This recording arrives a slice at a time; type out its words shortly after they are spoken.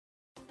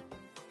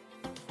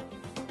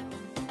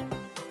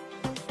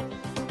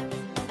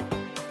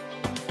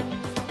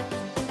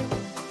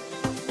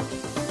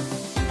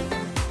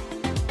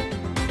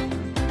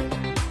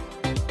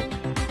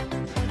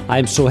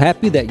I'm so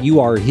happy that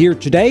you are here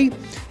today,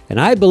 and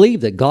I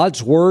believe that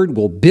God's Word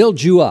will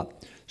build you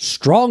up,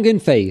 strong in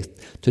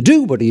faith, to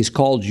do what He's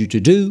called you to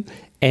do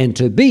and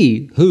to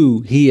be who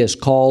He has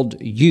called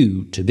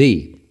you to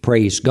be.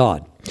 Praise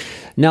God.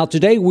 Now,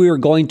 today we are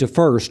going to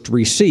first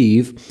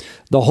receive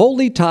the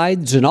holy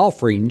tithes and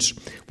offerings.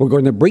 We're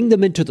going to bring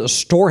them into the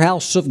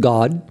storehouse of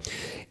God,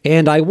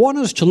 and I want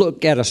us to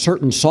look at a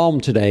certain psalm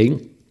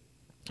today,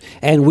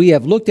 and we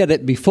have looked at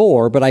it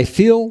before, but I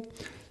feel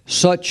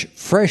such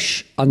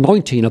fresh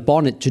anointing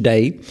upon it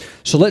today.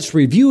 So let's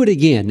review it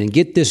again and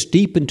get this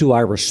deep into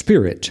our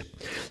spirit.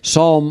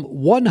 Psalm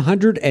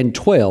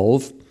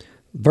 112,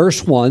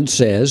 verse 1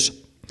 says,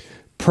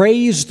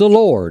 "Praise the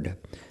Lord.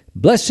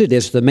 Blessed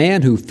is the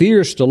man who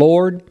fears the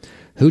Lord,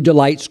 who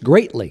delights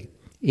greatly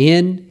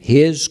in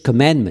His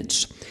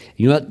commandments."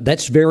 You know,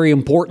 that's very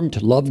important,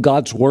 to love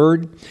God's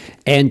Word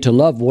and to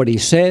love what He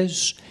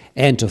says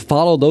and to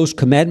follow those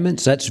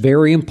commandments. That's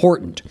very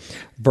important.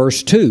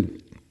 Verse 2,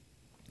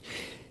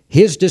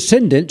 "His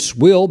descendants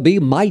will be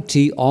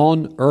mighty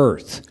on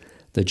earth.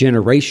 The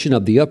generation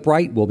of the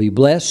upright will be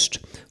blessed.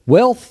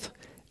 Wealth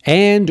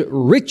and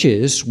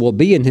riches will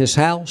be in his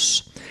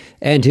house,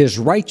 and his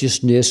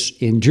righteousness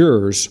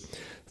endures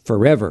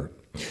forever."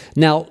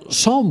 Now,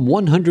 Psalm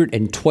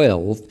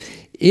 112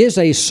 is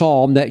a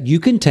psalm that you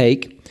can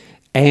take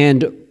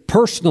and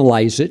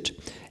personalize it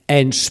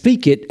and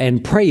speak it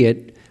and pray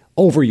it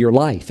over your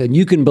life. And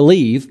you can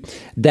believe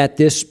that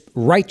this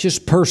righteous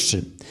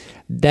person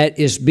that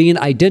is being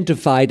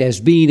identified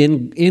as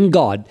being in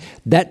God,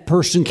 that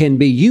person can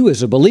be you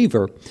as a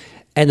believer,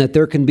 and that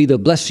there can be the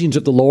blessings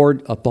of the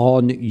Lord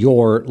upon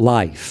your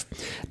life.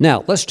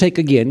 Now, let's take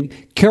again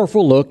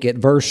careful look at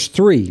verse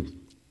 3.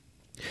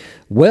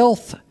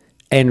 "Wealth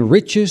and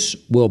riches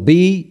will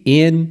be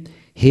in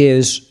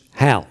his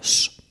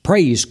house."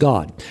 Praise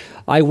God.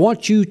 I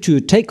want you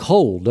to take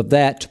hold of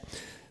that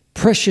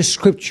precious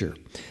scripture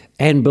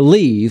and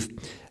believe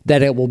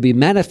that it will be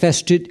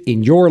manifested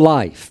in your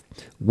life.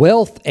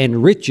 Wealth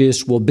and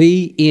riches will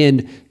be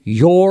in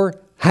your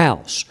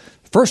house.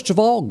 First of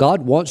all,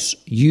 God wants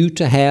you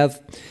to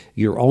have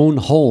your own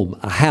home,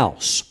 a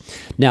house.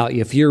 Now,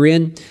 if you're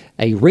in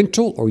a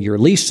rental or you're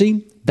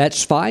leasing,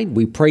 that's fine.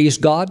 We praise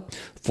God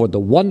for the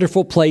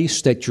wonderful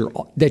place that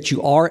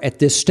you are at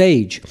this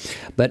stage.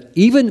 But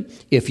even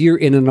if you're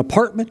in an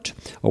apartment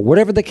or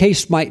whatever the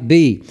case might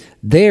be,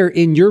 there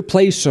in your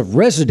place of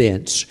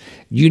residence,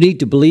 you need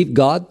to believe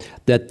God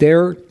that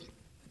there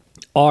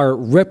are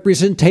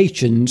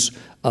representations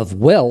of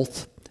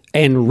wealth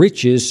and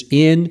riches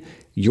in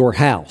your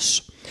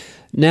house.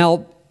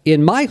 Now,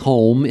 in my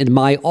home, in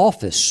my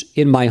office,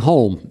 in my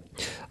home,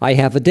 I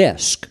have a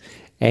desk.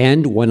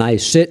 And when I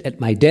sit at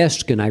my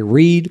desk and I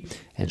read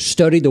and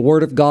study the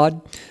Word of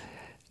God,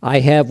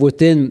 I have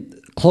within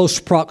close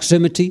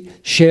proximity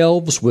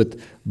shelves with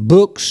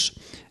books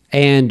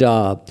and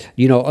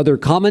other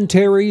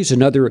commentaries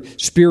and other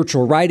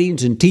spiritual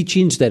writings and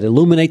teachings that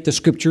illuminate the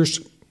Scriptures.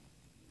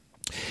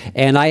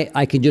 And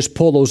I can just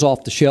pull those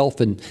off the shelf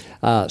and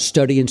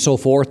study and so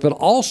forth. But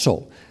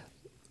also,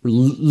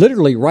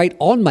 literally right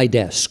on my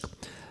desk,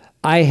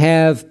 I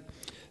have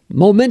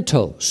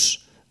mementos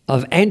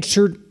of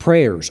answered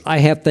prayers. I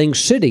have things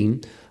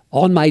sitting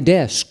on my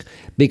desk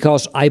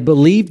because I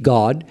believed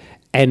God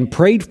and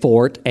prayed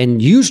for it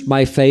and used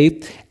my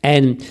faith,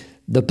 and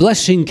the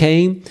blessing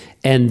came,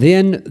 and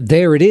then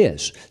there it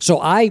is. So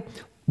I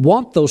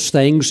want those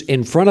things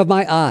in front of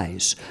my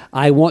eyes.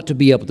 I want to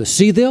be able to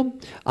see them.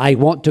 I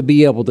want to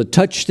be able to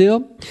touch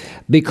them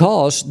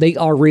because they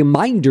are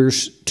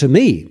reminders to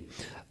me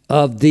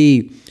of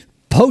the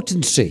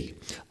potency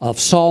of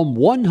Psalm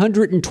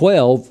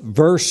 112,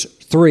 verse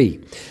 3.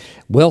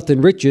 "Wealth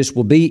and riches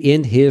will be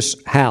in his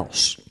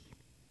house."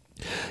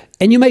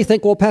 And you may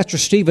think, well, Pastor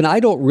Stephen, I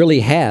don't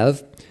really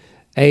have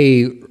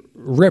a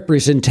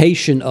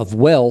representation of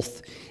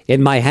wealth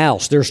in my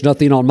house. There's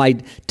nothing on my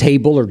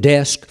table or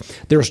desk.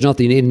 There's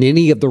nothing in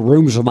any of the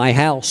rooms of my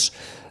house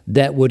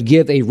that would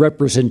give a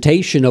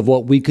representation of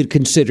what we could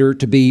consider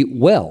to be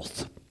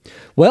wealth.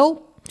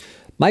 Well,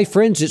 my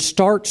friends, it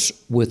starts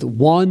with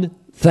one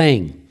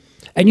thing.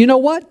 And you know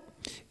what?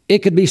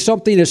 It could be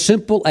something as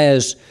simple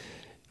as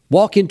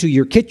walk into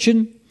your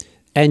kitchen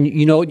and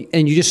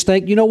you just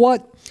think, you know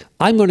what?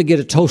 I'm going to get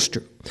a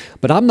toaster.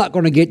 But I'm not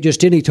going to get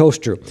just any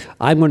toaster.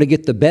 I'm going to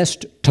get the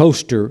best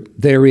toaster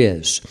there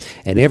is.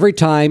 And every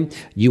time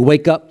you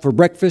wake up for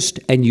breakfast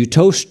and you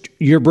toast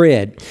your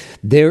bread,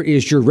 there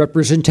is your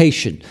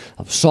representation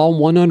of Psalm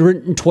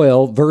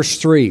 112, verse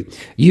 3.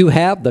 You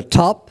have the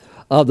top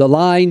of the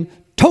line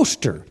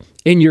toaster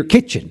in your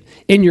kitchen,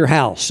 in your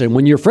house. And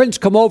when your friends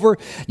come over,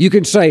 you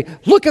can say,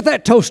 "Look at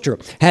that toaster.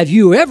 Have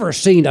you ever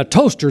seen a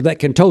toaster that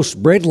can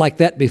toast bread like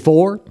that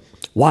before?"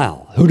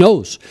 Wow, who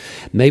knows?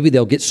 Maybe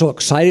they'll get so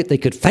excited they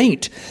could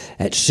faint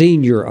at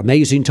seeing your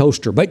amazing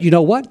toaster. But you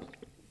know what?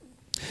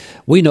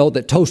 We know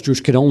that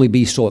toasters can only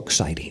be so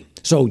exciting.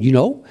 So,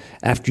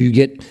 after you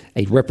get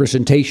a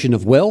representation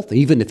of wealth,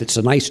 even if it's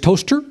a nice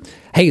toaster,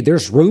 hey,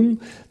 there's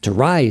room to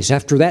rise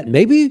after that.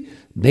 Maybe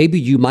maybe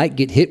you might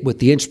get hit with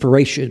the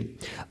inspiration,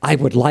 I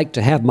would like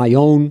to have my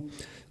own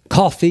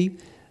coffee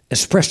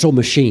espresso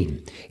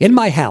machine in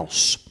my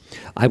house.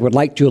 I would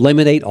like to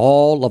eliminate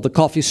all of the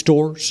coffee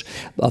stores,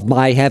 of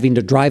my having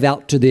to drive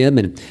out to them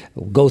and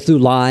go through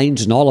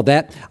lines and all of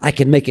that. I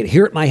can make it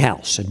here at my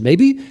house. And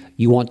maybe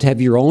you want to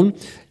have your own,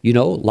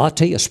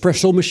 latte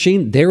espresso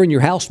machine there in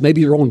your house,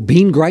 maybe your own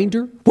bean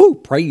grinder. Woo,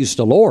 praise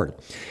the Lord.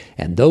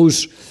 And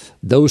those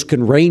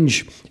can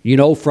range,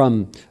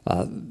 from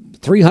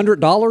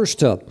 $300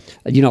 to,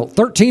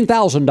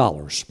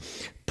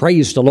 $13,000.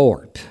 Praise the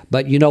Lord.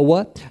 But you know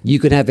what? You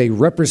can have a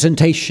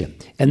representation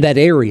in that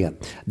area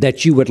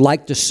that you would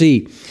like to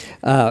see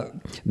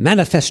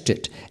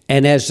manifested,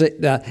 and as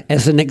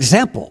an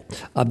example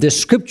of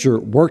this scripture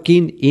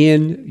working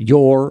in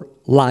your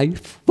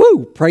life.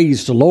 Woo!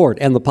 Praise the Lord.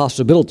 And the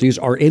possibilities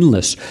are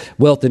endless.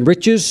 Wealth and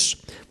riches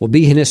will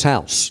be in His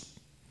house.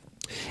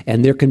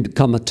 And there can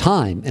come a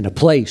time and a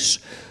place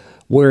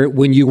where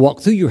when you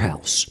walk through your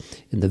house,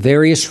 in the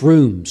various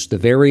rooms, the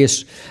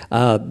various,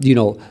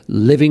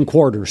 living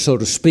quarters, so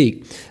to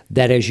speak,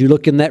 that as you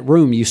look in that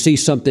room, you see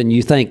something,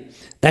 you think,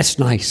 that's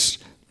nice.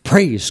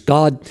 Praise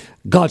God.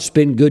 God's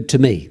been good to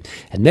me.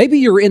 And maybe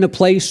you're in a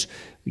place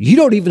you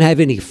don't even have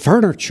any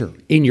furniture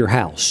in your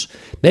house.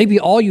 Maybe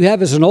all you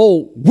have is an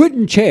old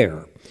wooden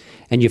chair,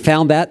 and you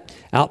found that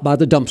out by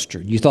the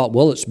dumpster. You thought,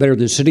 well, it's better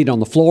than sitting on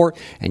the floor,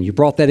 and you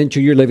brought that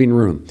into your living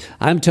room.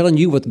 I'm telling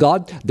you, with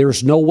God,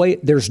 there's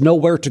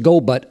nowhere to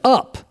go but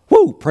up.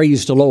 Woo,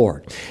 praise the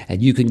Lord.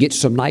 And you can get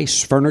some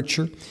nice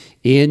furniture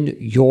in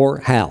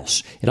your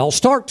house. It all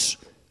starts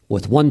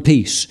with one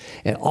piece.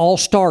 It all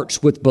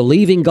starts with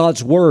believing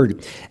God's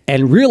Word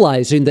and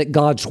realizing that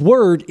God's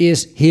Word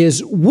is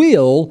His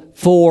will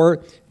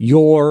for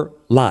your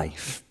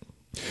life.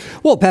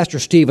 Well, Pastor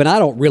Stephen, I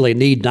don't really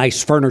need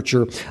nice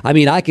furniture. I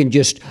mean, I can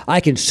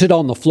sit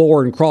on the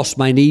floor and cross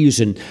my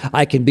knees, and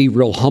I can be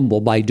real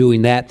humble by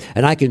doing that.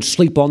 And I can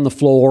sleep on the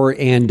floor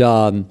and,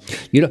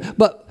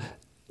 but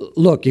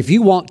look, if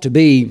you want to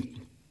be,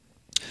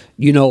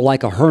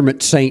 like a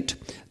hermit saint,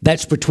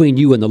 that's between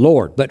you and the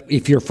Lord. But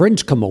if your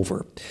friends come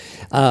over,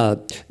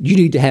 you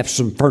need to have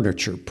some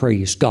furniture,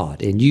 praise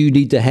God. And you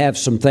need to have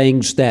some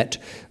things that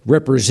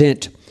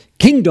represent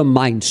kingdom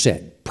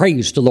mindset.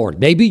 Praise the Lord.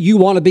 Maybe you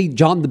want to be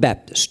John the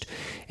Baptist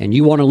and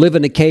you want to live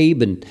in a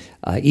cave and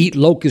eat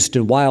locust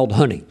and wild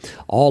honey.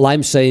 All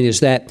I'm saying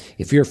is that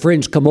if your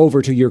friends come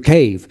over to your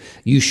cave,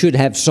 you should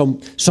have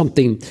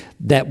something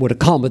that would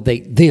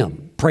accommodate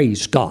them.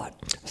 Praise God.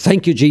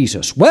 Thank you,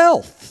 Jesus.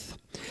 Wealth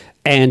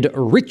and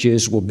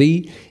riches will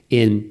be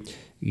in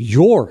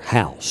your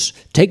house.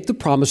 Take the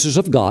promises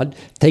of God,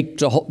 take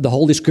the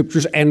Holy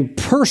Scriptures and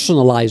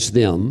personalize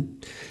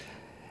them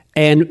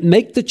and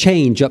make the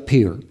change up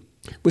here.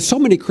 With so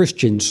many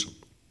Christians,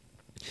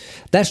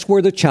 that's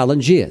where the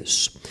challenge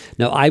is.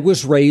 Now, I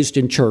was raised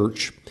in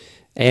church,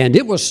 and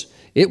it was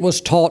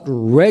taught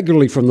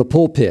regularly from the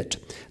pulpit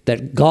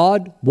that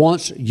God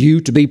wants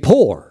you to be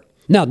poor.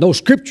 Now, no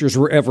scriptures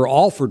were ever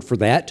offered for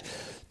that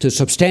to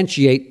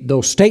substantiate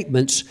those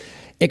statements,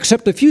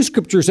 except a few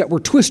scriptures that were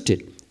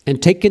twisted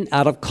and taken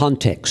out of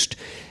context.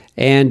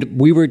 And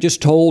we were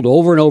just told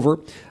over and over,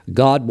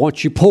 God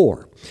wants you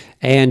poor.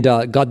 And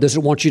God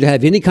doesn't want you to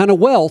have any kind of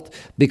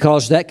wealth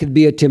because that could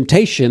be a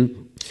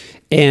temptation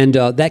and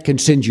that can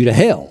send you to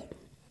hell.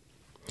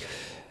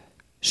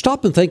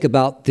 Stop and think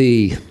about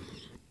the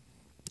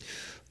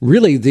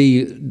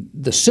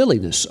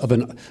silliness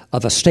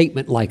of a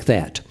statement like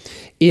that.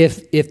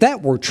 If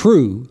that were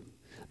true,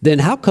 then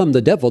how come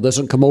the devil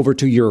doesn't come over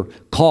to your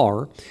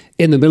car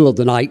in the middle of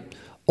the night,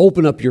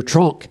 open up your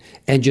trunk,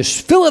 and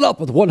just fill it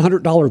up with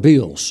 $100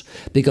 bills?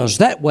 Because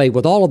that way,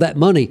 with all of that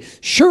money,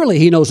 surely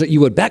he knows that you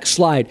would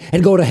backslide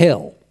and go to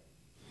hell.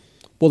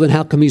 Well, then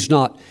how come he's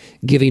not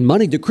giving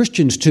money to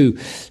Christians to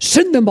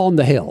send them on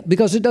to hell?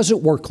 Because it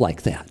doesn't work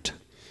like that.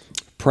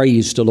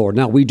 Praise the Lord.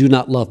 Now, we do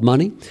not love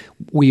money.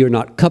 We are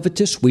not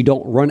covetous. We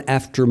don't run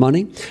after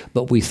money.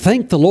 But we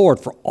thank the Lord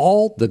for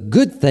all the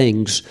good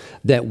things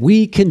that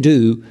we can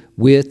do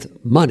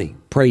with money.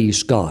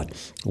 Praise God.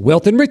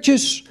 Wealth and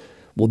riches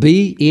will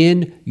be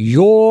in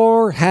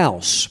your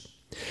house.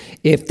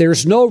 If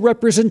there's no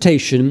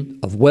representation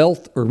of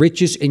wealth or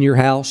riches in your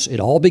house, it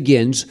all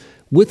begins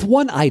with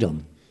one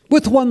item,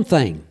 with one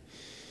thing.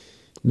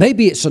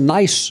 Maybe it's a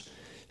nice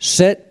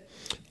set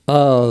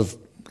of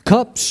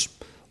cups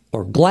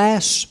or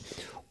glass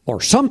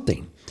or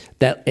something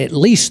that at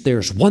least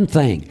there's one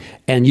thing.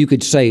 And you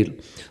could say,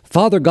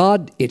 Father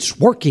God, it's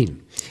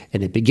working.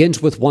 And it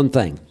begins with one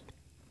thing.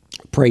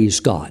 Praise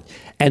God.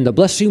 And the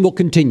blessing will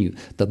continue.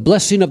 The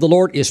blessing of the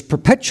Lord is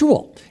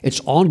perpetual.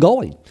 It's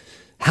ongoing.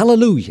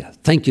 Hallelujah.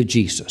 Thank you,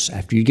 Jesus.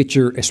 After you get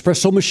your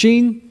espresso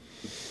machine,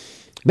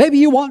 maybe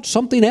you want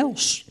something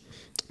else.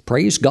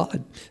 Praise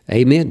God.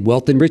 Amen.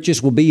 Wealth and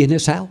riches will be in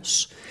His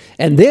house.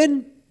 And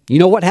then, you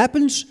know what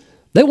happens?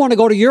 They want to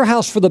go to your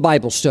house for the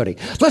Bible study.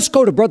 Let's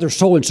go to Brother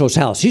So-and-so's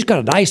house. He's got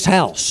a nice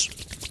house.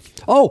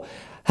 Oh,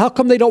 how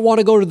come they don't want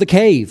to go to the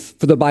cave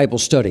for the Bible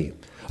study?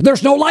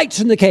 There's no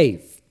lights in the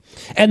cave.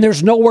 and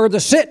there's nowhere to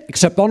sit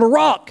except on a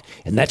rock,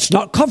 and that's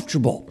not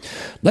comfortable.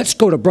 Let's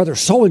go to Brother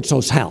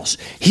So-and-so's house.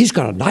 He's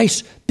got a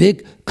nice,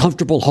 big,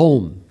 comfortable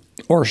home,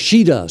 or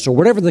she does, or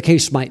whatever the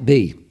case might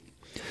be.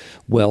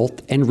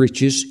 Wealth and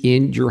riches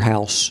in your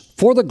house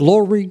for the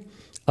glory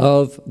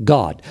of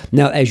God.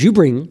 Now, as you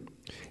bring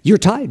your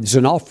tithes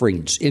and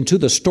offerings into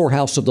the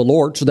storehouse of the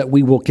Lord so that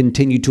we will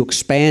continue to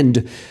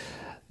expand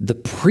the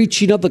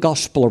preaching of the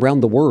gospel around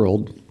the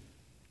world,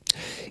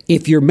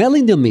 if you're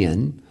mailing them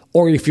in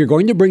or if you're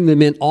going to bring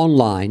them in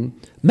online,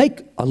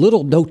 make a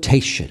little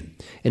notation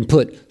and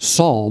put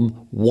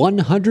Psalm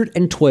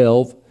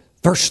 112,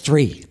 verse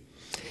 3.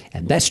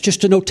 And that's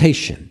just a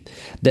notation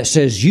that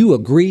says you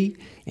agree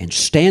and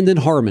stand in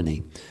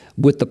harmony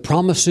with the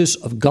promises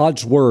of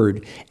God's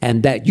Word,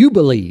 and that you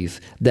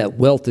believe that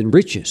wealth and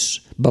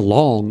riches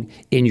belong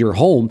in your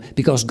home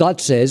because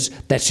God says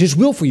that's His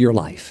will for your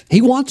life.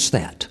 He wants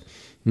that.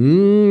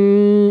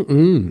 Now,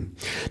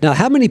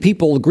 how many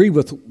people agree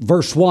with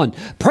verse 1?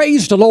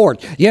 Praise the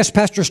Lord. Yes,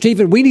 Pastor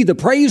Stephen, we need to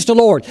praise the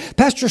Lord.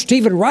 Pastor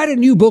Stephen, write a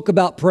new book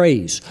about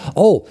praise.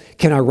 Oh,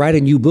 can I write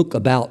a new book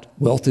about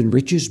wealth and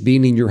riches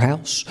being in your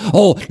house?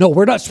 Oh, no,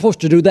 we're not supposed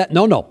to do that.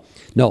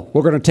 No,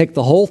 we're going to take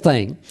the whole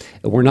thing,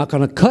 and we're not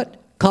going to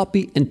cut,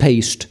 copy, and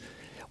paste.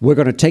 We're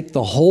going to take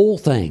the whole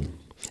thing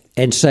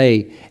and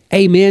say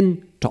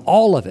amen to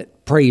all of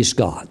it. Praise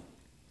God.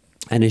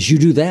 And as you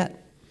do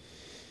that,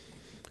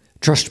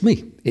 trust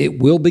me, it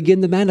will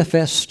begin to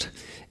manifest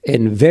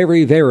in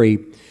very, very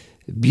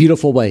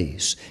beautiful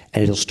ways.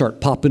 And it'll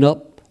start popping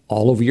up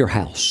all over your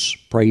house.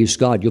 Praise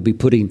God. You'll be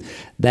putting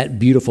that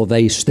beautiful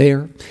vase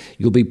there.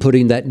 You'll be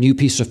putting that new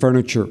piece of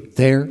furniture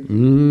there.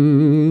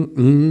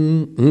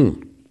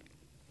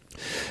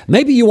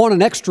 Maybe you want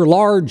an extra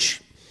large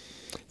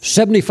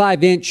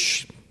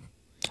 75-inch,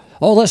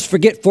 let's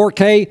forget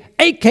 4K,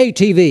 8K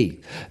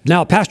TV.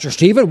 Now, Pastor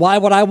Stephen, why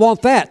would I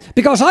want that?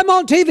 Because I'm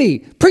on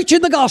TV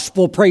preaching the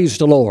gospel, praise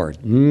the Lord.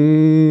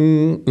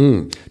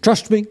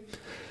 Trust me,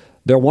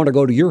 they'll want to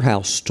go to your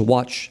house to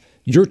watch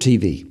your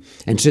TV.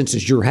 And since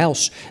it's your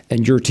house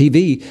and your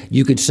TV,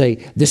 you could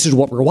say, this is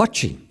what we're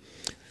watching.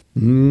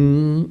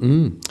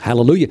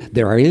 Hallelujah.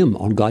 There I am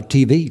on God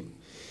TV.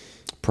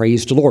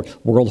 Praise the Lord.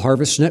 World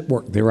Harvest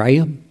Network, there I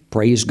am.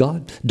 Praise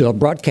God. Dove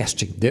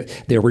Broadcasting,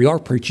 there we are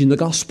preaching the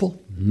gospel.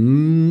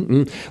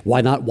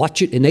 Why not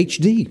watch it in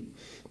HD?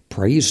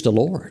 Praise the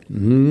Lord.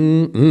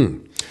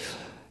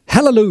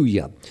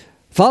 Hallelujah.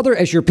 Father,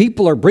 as your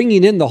people are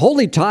bringing in the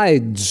holy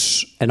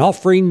tithes and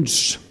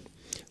offerings,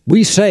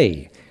 we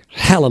say,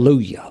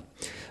 hallelujah.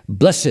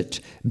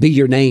 Blessed be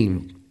your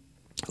name.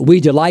 We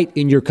delight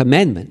in your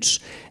commandments,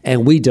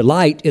 and we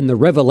delight in the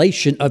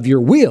revelation of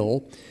your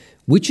will,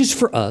 which is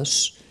for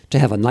us to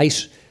have a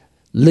nice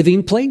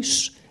living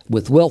place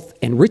with wealth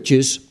and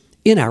riches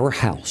in our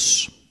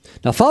house.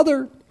 Now,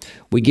 Father,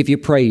 we give you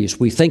praise.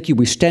 We thank you.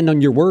 We stand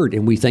on your word,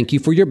 and we thank you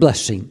for your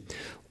blessing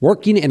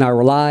working in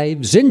our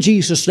lives. In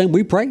Jesus' name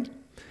we pray,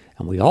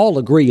 and we all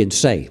agree and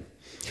say,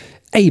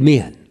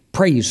 amen.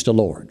 Praise the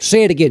Lord.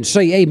 Say it again.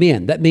 Say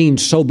amen. That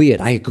means so be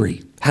it. I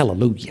agree.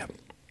 Hallelujah.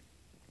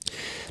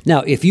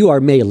 Now, if you are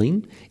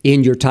mailing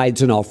in your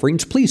tithes and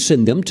offerings, please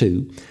send them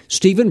to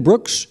Stephen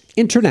Brooks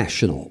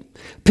International,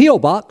 P.O.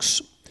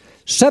 Box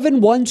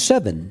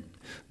 717,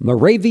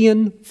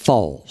 Moravian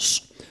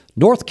Falls,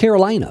 North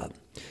Carolina.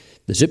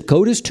 The zip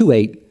code is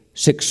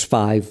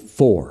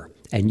 28654.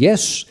 And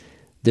yes,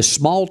 this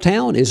small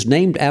town is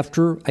named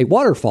after a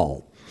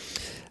waterfall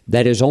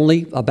that is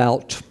only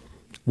about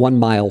 1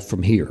 mile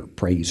from here.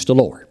 Praise the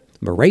Lord.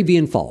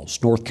 Moravian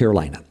Falls, North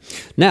Carolina.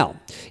 Now,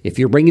 if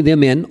you're bringing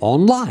them in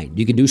online,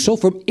 you can do so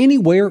from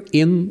anywhere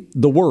in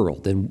the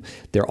world. And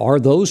there are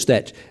those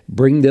that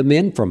bring them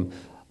in from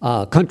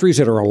countries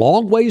that are a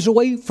long ways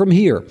away from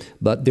here.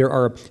 But there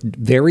are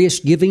various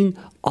giving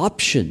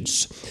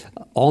options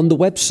on the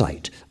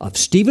website of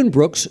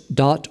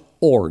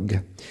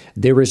stephenbrooks.org.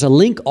 There is a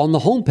link on the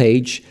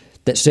homepage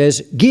that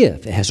says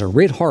give. It has a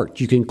red heart.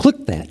 You can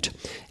click that,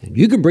 and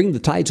you can bring the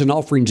tithes and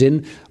offerings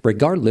in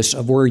regardless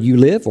of where you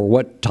live or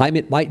what time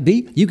it might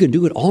be. You can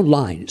do it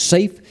online. It's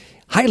safe,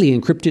 highly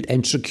encrypted,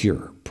 and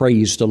secure.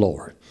 Praise the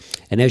Lord.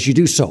 And as you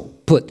do so,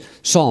 put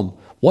Psalm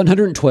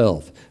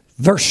 112,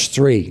 verse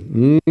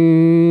 3.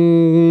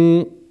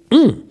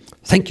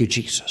 Thank you,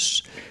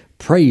 Jesus.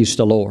 Praise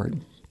the Lord.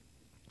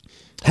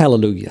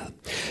 Hallelujah.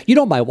 You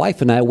know, my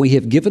wife and I, we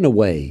have given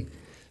away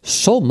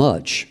so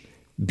much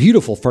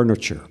beautiful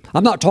furniture.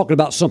 I'm not talking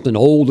about something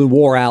old and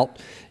wore out,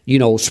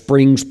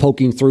 springs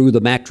poking through the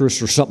mattress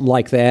or something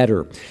like that,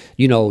 or,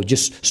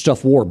 just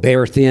stuff wore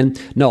bare thin.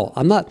 No,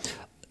 I'm not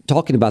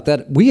talking about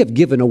that. We have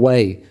given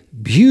away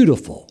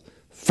beautiful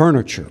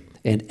furniture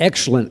in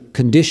excellent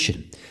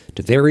condition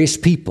to various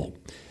people.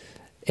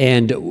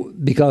 And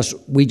because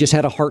we just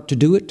had a heart to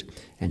do it,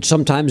 and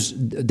sometimes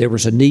there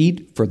was a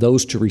need for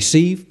those to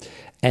receive,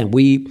 and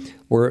we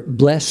were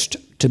blessed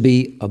to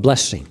be a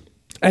blessing.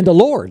 And the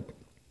Lord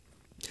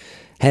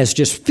has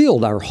just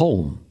filled our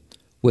home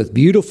with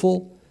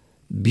beautiful,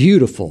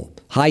 beautiful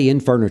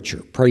high-end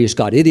furniture. Praise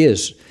God. It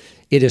is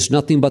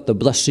nothing but the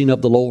blessing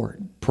of the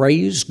Lord.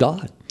 Praise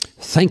God.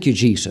 Thank you,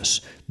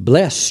 Jesus.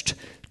 Blessed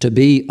to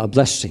be a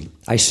blessing.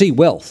 I see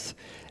wealth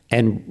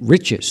and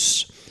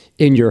riches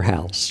in your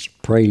house.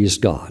 Praise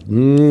God.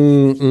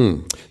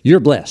 You're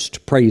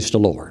blessed. Praise the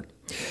Lord.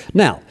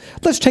 Now,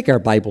 let's take our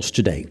Bibles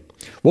today.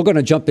 We're going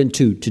to jump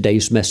into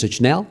today's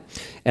message now,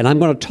 and I'm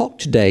going to talk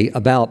today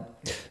about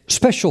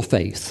special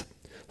faith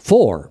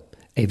for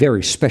a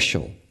very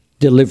special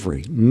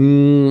delivery.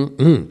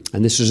 And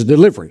this is a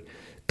delivery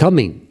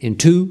coming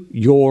into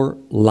your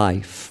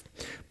life.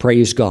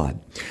 Praise God.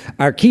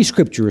 Our key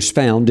scripture is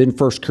found in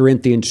 1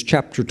 Corinthians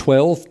chapter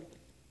 12.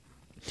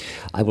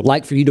 I would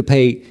like for you to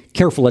pay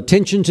careful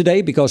attention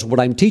today because what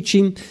I'm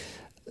teaching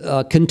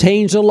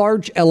contains a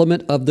large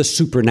element of the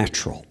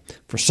supernatural.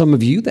 For some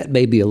of you, that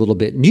may be a little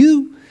bit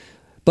new,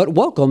 but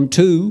welcome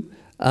to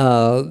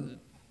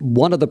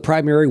one of the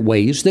primary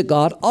ways that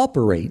God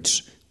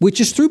operates, which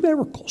is through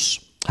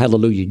miracles.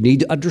 Hallelujah. You need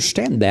to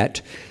understand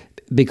that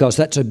because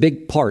that's a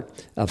big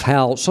part of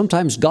how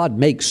sometimes God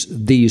makes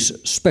these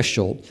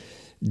special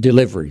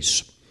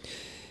deliveries.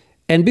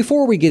 And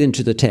before we get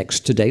into the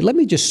text today, let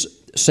me just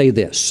say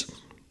this.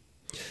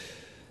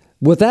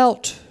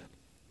 Without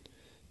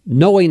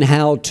knowing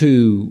how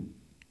to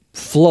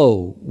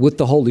flow with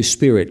the Holy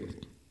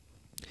Spirit,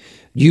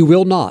 you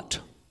will not,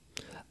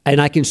 and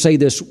I can say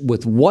this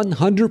with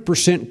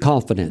 100%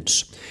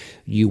 confidence,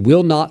 you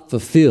will not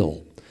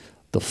fulfill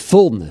the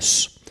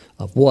fullness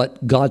of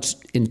what God's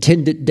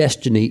intended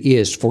destiny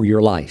is for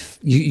your life.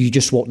 You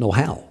just won't know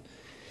how.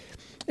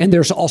 And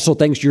there's also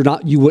things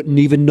you wouldn't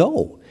even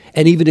know.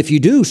 And even if you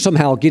do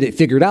somehow get it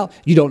figured out,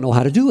 you don't know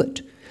how to do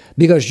it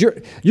because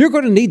you're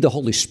going to need the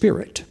Holy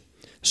Spirit.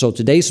 So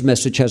today's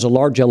message has a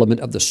large element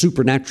of the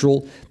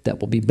supernatural that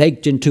will be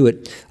baked into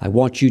it. I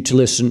want you to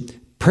listen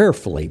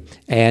prayerfully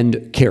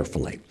and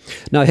carefully.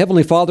 Now,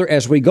 Heavenly Father,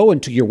 as we go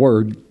into your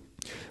word,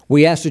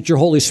 we ask that your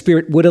Holy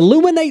Spirit would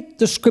illuminate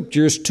the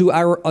scriptures to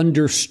our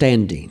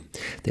understanding.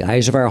 The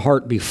eyes of our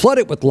heart be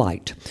flooded with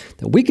light,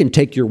 that we can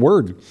take your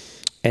word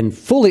and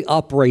fully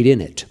operate in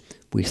it.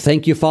 We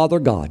thank you, Father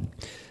God.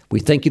 We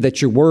thank you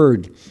that your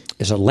word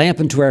is a lamp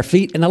unto our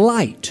feet and a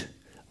light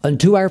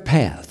unto our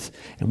path,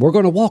 and we're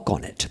going to walk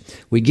on it.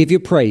 We give you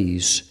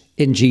praise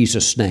in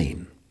Jesus'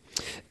 name.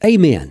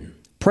 Amen.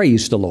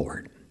 Praise the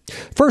Lord.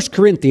 1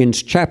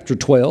 Corinthians chapter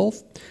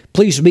 12.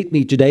 Please meet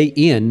me today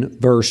in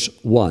verse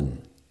 1.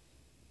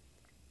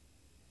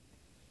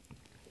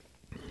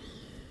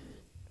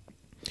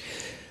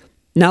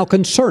 Now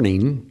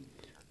concerning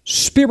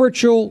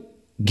spiritual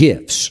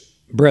gifts,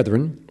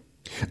 brethren,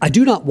 I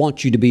do not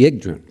want you to be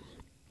ignorant.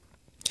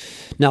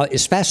 Now,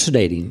 it's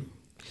fascinating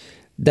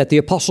that the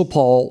Apostle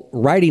Paul,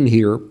 writing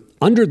here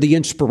under the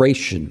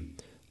inspiration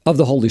of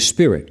the Holy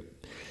Spirit,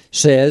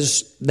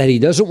 says that he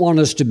doesn't want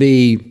us to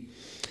be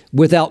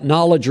without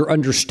knowledge or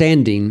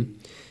understanding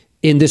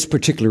in this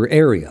particular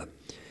area.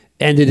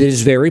 And it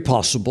is very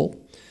possible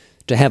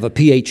to have a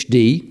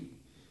PhD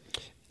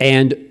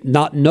and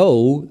not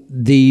know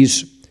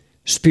these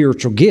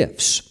spiritual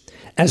gifts.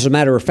 As a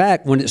matter of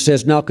fact, when it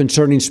says now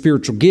concerning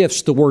spiritual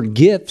gifts, the word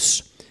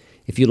gifts,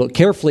 if you look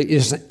carefully,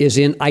 is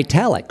in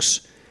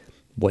italics.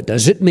 What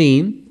does it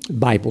mean,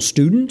 Bible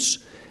students,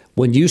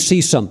 when you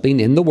see something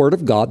in the Word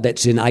of God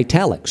that's in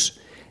italics?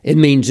 It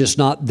means it's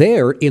not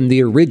there in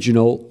the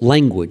original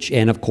language.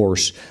 And of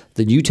course,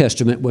 the New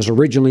Testament was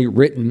originally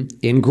written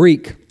in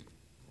Greek.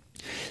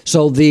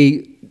 So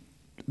the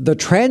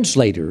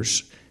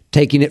translators,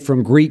 taking it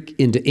from Greek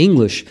into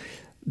English,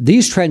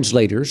 these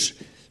translators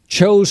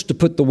chose to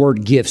put the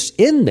word gifts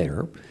in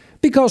there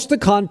because the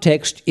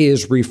context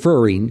is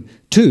referring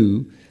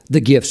to the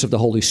gifts of the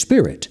Holy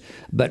Spirit.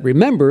 But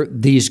remember,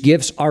 these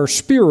gifts are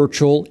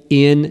spiritual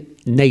in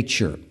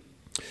nature.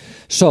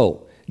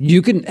 So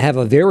you can have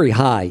a very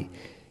high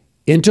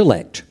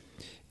intellect,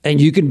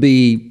 and you can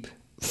be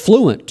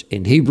fluent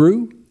in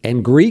Hebrew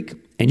and Greek,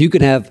 and you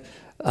can have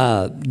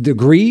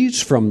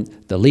degrees from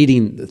the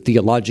leading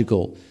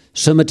theological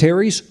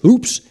seminaries,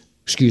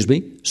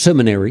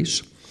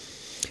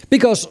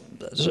 because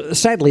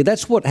sadly,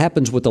 that's what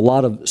happens with a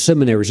lot of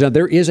seminaries. Now,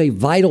 there is a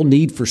vital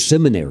need for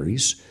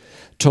seminaries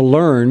to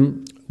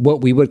learn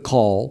what we would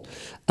call,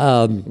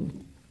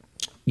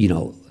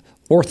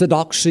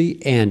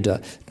 orthodoxy,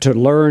 and to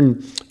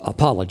learn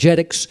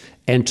apologetics,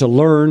 and to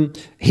learn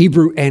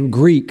Hebrew and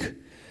Greek.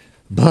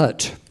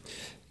 But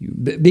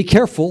be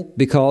careful,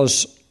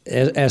 because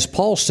as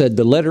Paul said,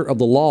 the letter of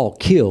the law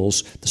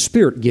kills, the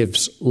Spirit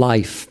gives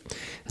life.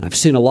 And I've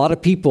seen a lot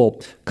of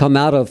people come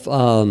out of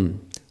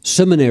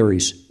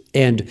seminaries,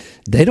 and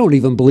they don't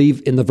even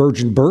believe in the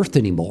virgin birth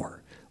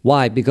anymore.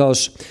 Why?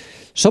 Because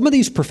some of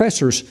these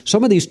professors,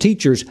 some of these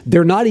teachers,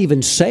 they're not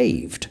even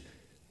saved.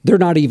 They're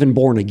not even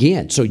born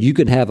again. So you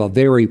can have a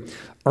very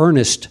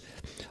earnest,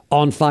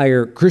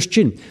 on-fire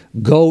Christian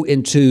go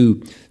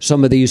into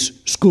some of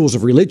these schools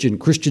of religion,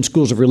 Christian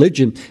schools of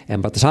religion,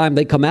 and by the time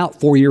they come out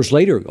 4 years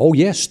later, oh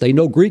yes, they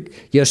know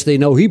Greek, yes, they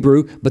know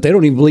Hebrew, but they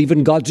don't even believe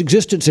in God's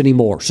existence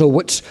anymore. So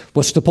what's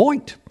the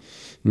point?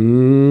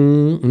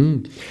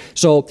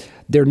 So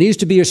there needs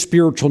to be a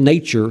spiritual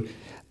nature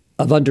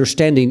of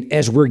understanding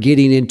as we're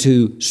getting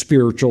into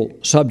spiritual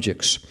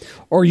subjects,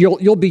 or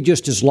you'll be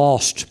just as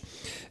lost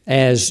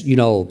as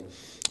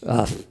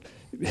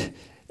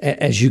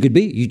as you could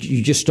be.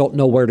 You just don't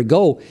know where to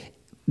go,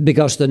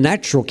 because the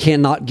natural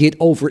cannot get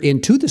over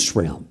into this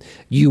realm.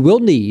 You will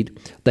need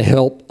the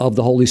help of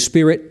the Holy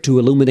Spirit to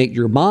illuminate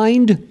your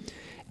mind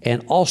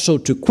and also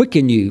to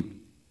quicken you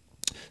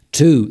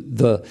to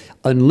the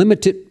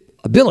unlimited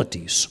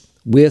abilities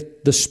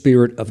with the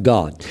Spirit of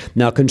God.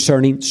 Now,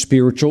 concerning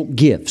spiritual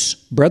gifts,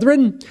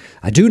 brethren,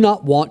 I do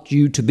not want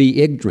you to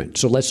be ignorant.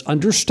 So let's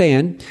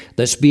understand,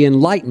 let's be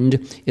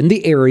enlightened in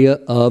the area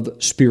of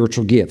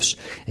spiritual gifts.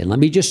 And let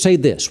me just say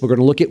this. We're going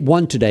to look at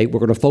one today. We're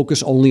going to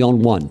focus only on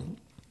one.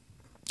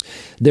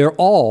 They're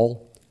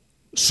all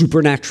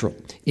supernatural.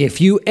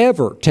 If you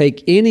ever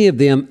take any of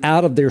them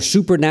out of their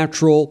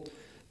supernatural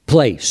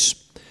place,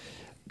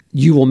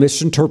 you will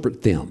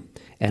misinterpret them.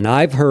 And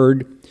I've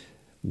heard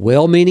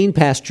well-meaning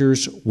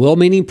pastors,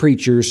 well-meaning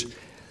preachers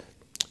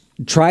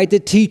try to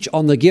teach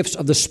on the gifts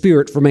of the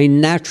Spirit from a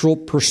natural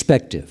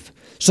perspective,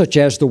 such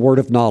as the word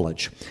of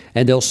knowledge.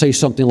 And they'll say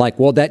something like,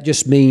 well, that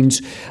just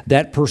means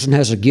that person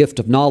has a gift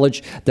of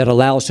knowledge that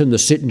allows him to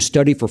sit and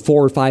study for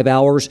 4 or 5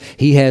 hours.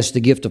 He has the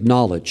gift of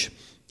knowledge.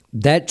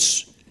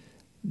 That's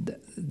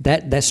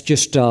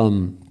just,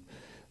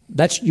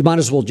 you might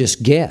as well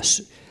just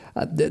guess,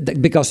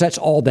 because that's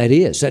all that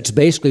is. That's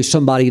basically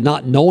somebody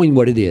not knowing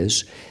what it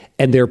is,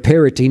 and they're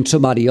parroting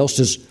somebody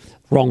else's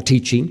wrong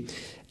teaching,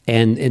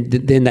 and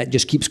then that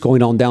just keeps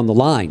going on down the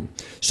line.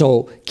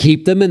 So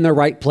keep them in their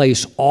right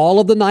place. All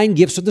of the 9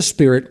 gifts of the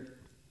Spirit,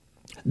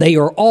 they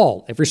are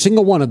all, every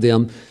single one of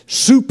them,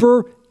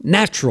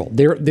 supernatural.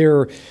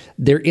 They're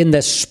in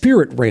the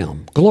spirit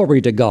realm.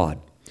 Glory to God.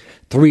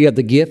 3 of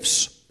the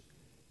gifts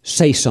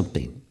say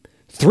something.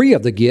 3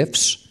 of the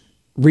gifts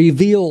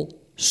reveal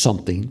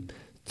something.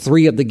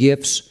 3 of the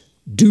gifts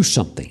do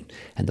something.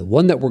 And the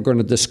one that we're going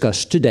to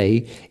discuss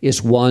today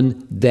is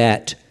one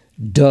that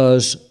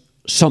does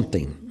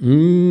something.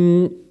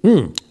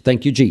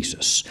 Thank you,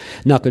 Jesus.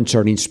 Now,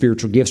 concerning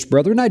spiritual gifts,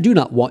 brethren, I do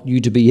not want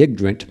you to be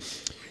ignorant.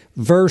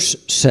 Verse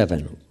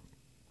 7.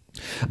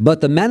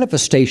 But the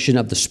manifestation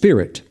of the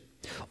Spirit,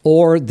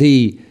 or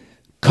the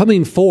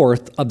coming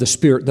forth of the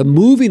Spirit, the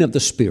moving of the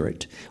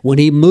Spirit, when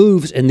He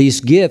moves and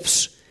these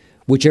gifts,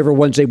 whichever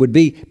ones they would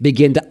be,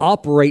 begin to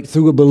operate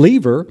through a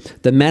believer,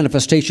 the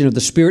manifestation of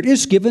the Spirit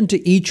is given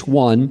to each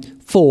one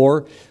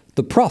for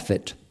the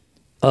profit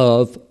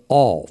of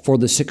all, for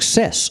the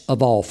success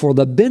of all, for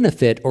the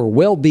benefit or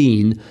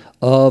well-being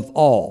of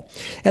all.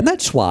 And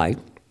that's why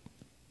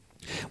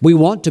we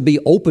want to be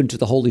open to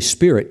the Holy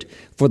Spirit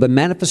for the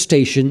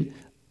manifestation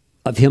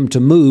of Him to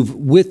move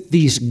with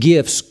these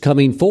gifts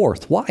coming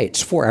forth. Why?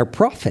 It's for our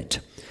profit.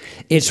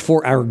 It's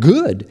for our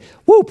good.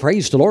 Woo,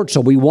 praise the Lord.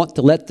 So we want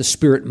to let the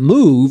Spirit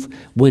move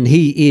when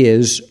He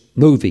is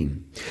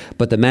moving.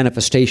 But the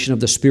manifestation of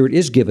the Spirit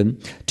is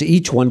given to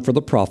each one for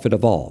the profit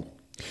of all.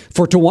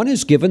 For to one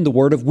is given the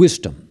word of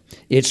wisdom.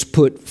 It's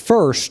put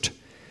first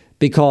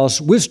because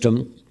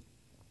wisdom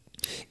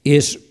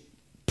is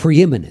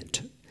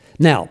preeminent.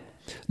 Now,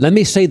 let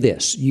me say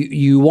this.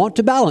 You want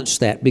to balance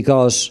that,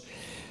 because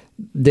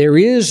there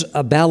is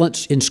a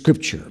balance in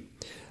Scripture.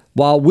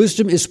 While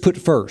wisdom is put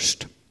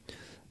first,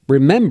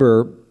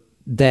 remember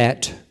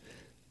that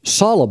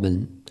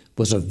Solomon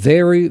was a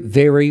very,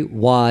 very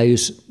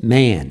wise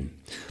man.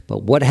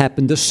 But what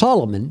happened to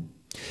Solomon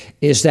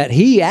is that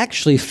he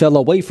actually fell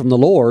away from the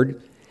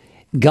Lord,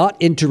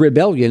 got into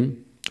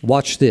rebellion,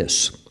 watch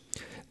this,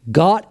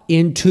 got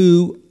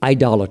into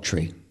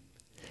idolatry.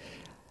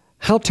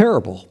 How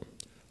terrible.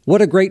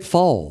 What a great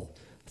fall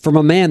from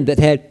a man that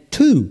had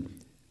 2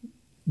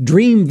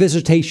 dream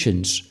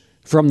visitations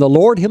from the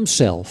Lord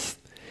Himself.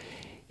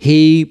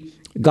 He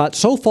got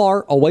so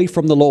far away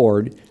from the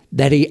Lord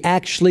that he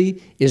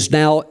actually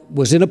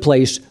was in a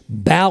place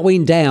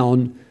bowing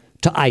down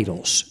to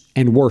idols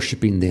and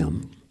worshiping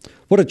them.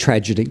 What a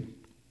tragedy.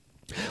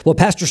 Well,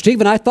 Pastor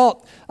Stephen, I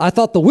thought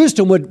the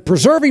wisdom would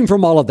preserve him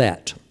from all of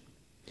that.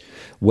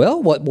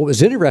 Well, what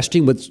was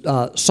interesting with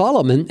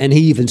Solomon, and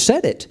he even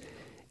said it,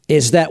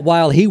 is that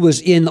while he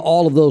was in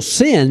all of those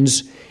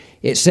sins,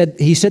 he said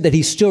that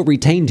he still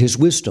retained his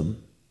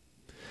wisdom.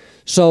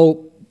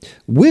 So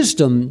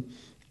wisdom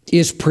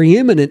is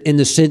preeminent in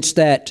the sense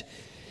that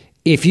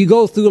if you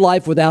go through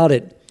life without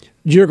it,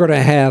 you're going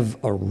to have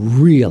a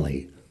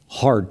really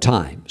hard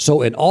time.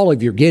 So in all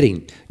of your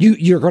getting,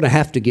 you're going to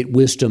have to get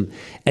wisdom,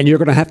 and you're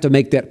going to have to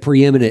make that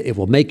preeminent. It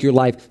will make your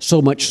life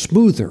so much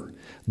smoother.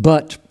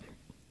 But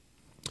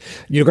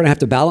you're going to have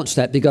to balance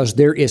that, because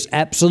there is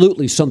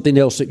absolutely something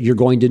else that you're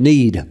going to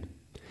need.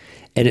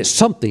 And it's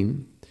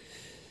something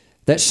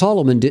that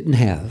Solomon didn't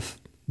have,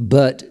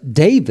 but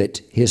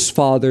David, his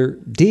father,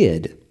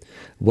 did.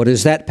 What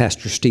is that,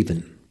 Pastor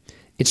Stephen?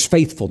 It's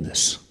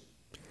faithfulness.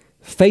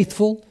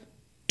 Faithful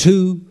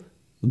to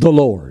the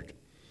Lord.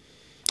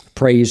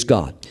 Praise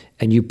God.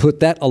 And you put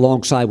that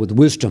alongside with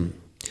wisdom,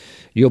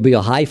 you'll be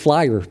a high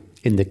flyer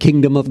in the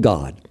kingdom of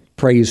God.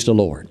 Praise the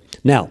Lord.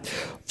 Now,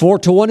 for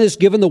to one is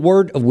given the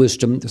word of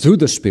wisdom through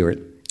the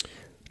Spirit,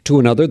 to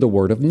another the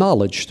word of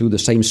knowledge through the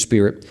same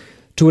Spirit,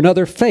 to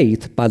another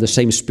faith by the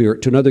same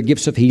Spirit, to another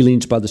gifts of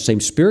healings by the same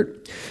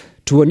Spirit,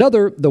 to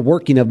another the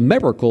working of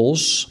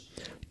miracles,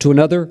 to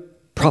another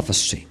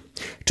prophecy,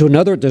 to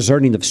another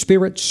discerning of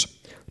spirits,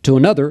 to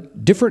another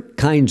different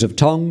kinds of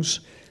tongues,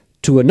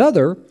 to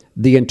another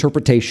the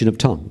interpretation of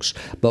tongues.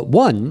 But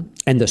one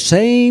and the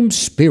same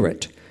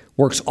Spirit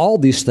works all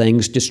these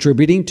things,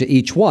 distributing to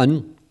each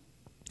one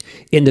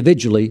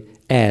individually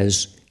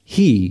as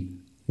He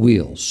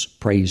wills.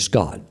 Praise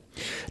God.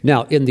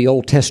 Now, in the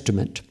Old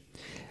Testament,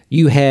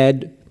 you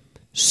had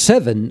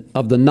 7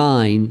 of the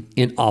 9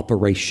 in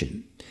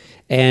operation.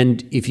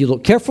 And if you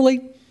look carefully,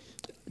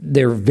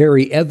 they're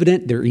very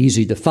evident, they're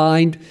easy to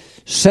find.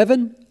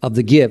 7 of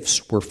the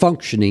gifts were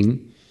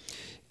functioning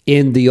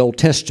in the Old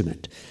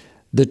Testament.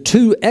 The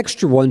 2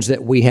 extra ones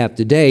that we have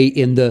today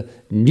in the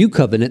New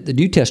Covenant, the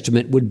New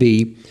Testament, would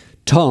be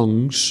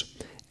tongues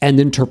and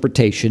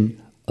interpretation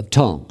of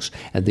tongues.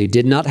 And they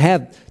did not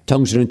have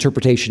tongues and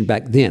interpretation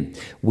back then.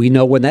 We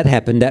know when that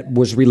happened, that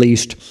was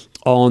released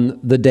on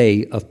the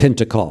day of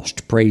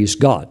Pentecost. Praise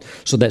God.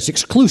 So that's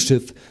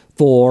exclusive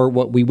for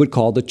what we would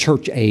call the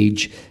church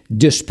age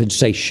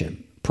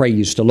dispensation.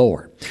 Praise the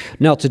Lord.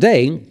 Now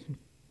today,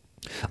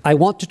 I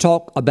want to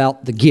talk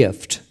about the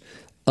gift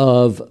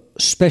of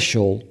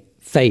special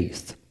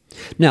faith.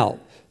 Now,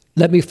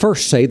 let me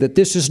first say that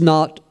this is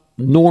not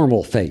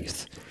normal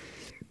faith.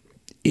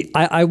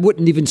 I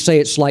wouldn't even say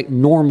it's like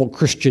normal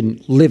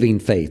Christian living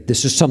faith.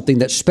 This is something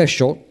that's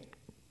special.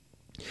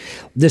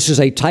 This is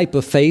a type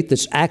of faith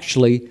that's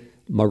actually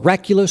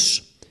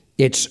miraculous.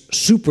 It's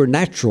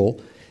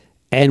supernatural.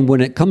 And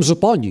when it comes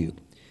upon you,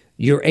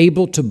 you're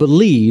able to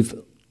believe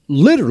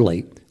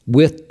literally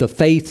with the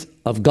faith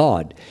of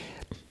God.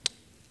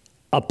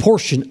 A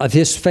portion of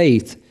His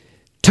faith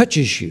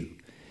touches you.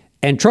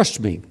 And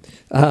trust me,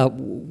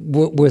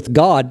 with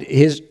God,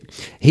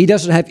 He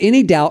doesn't have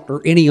any doubt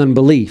or any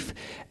unbelief.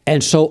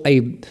 And so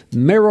a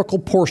miracle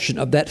portion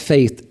of that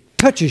faith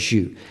touches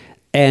you.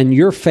 And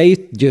your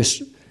faith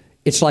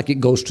it's like it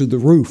goes through the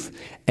roof.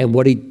 And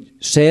what He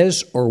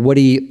says or what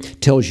He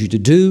tells you to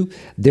do,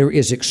 there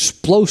is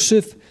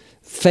explosive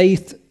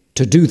faith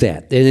to do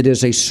that. And it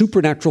is a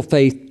supernatural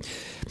faith.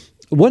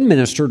 One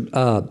minister,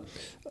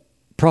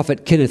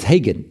 Prophet Kenneth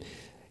Hagin,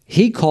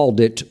 he called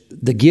it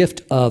the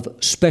gift of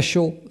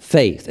special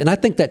faith. And I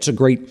think that's a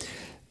great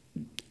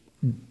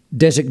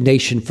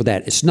designation for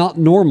that. It's not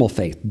normal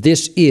faith.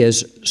 This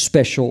is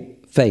special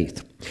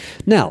faith.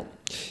 Now,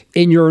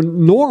 in your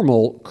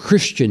normal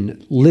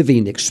Christian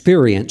living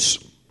experience,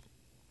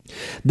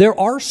 there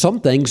are some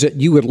things that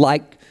you would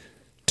like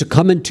to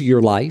come into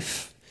your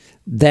life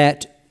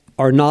that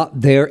are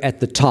not there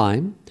at the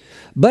time,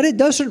 but it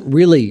doesn't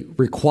really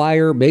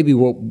require maybe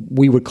what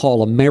we would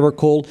call a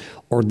miracle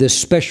or this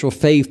special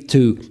faith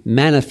to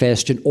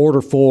manifest in order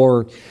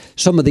for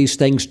some of these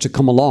things to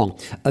come along.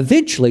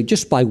 Eventually,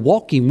 just by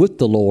walking with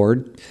the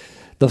Lord,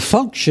 the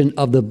function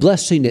of the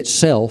blessing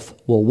itself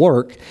will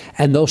work,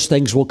 and those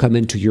things will come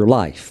into your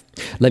life.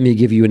 Let me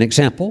give you an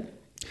example.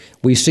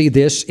 We see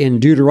this in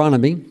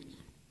Deuteronomy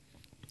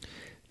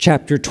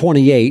chapter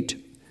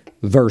 28,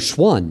 verse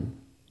 1.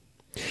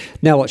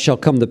 Now it shall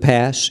come to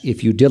pass,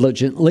 if you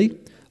diligently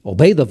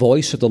obey the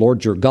voice of the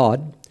Lord your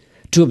God,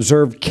 to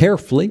observe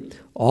carefully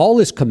all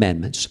His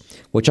commandments,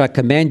 which I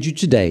command you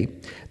today,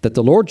 that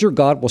the Lord your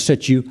God will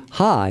set you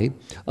high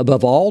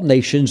above all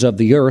nations of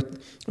the earth.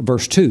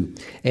 Verse 2,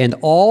 and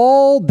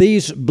all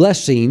these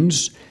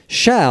blessings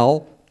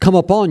shall come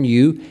upon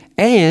you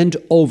and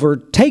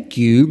overtake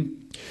you,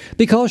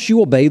 because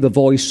you obey the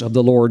voice of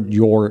the Lord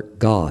your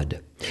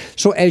God.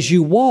 So as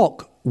you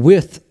walk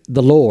with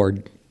the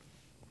Lord,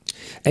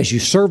 as you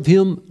serve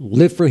Him,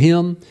 live for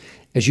Him,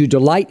 as you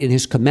delight in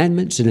His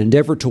commandments and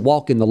endeavor to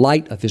walk in the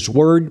light of His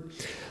word,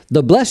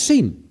 the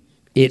blessing,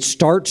 it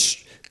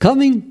starts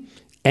coming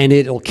and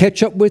it'll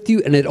catch up with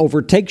you and it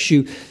overtakes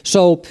you.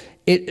 So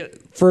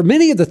for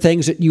many of the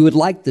things that you would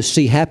like to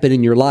see happen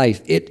in your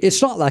life,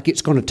 it's not like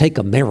it's going to take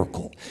a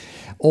miracle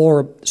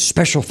or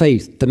special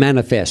faith to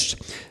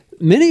manifest.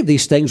 Many of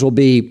these things will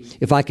be,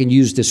 if I can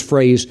use this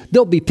phrase,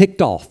 they'll be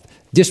picked off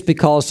just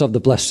because of the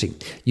blessing.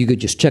 You could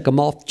just check them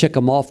off, check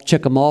them off,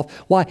 check them off.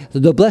 Why?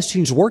 The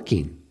blessing's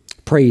working.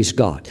 Praise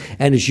God.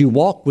 And as you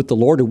walk with the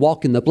Lord and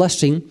walk in the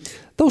blessing,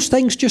 those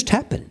things just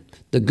happen.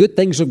 The good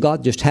things of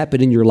God just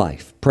happen in your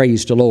life.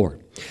 Praise the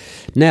Lord.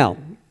 Now,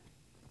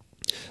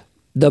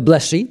 the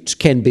blessings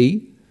can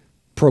be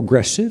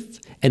progressive.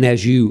 And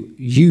as you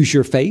use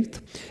your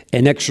faith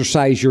and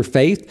exercise your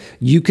faith,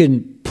 you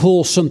can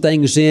pull some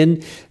things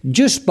in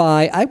just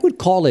by, I would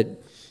call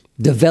it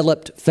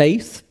developed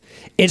faith.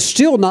 It's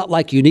still not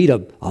like you need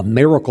a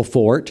miracle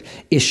for it.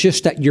 It's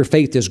just that your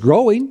faith is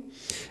growing.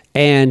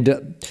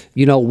 And,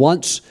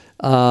 once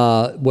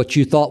what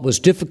you thought was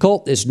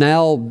difficult is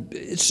now,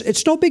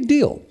 it's no big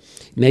deal.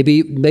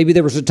 Maybe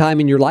there was a time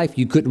in your life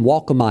you couldn't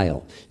walk a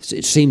mile.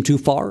 It seemed too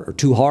far or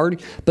too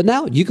hard. But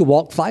now you can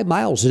walk 5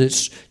 miles and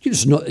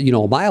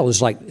a mile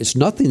is like, it's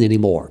nothing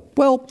anymore.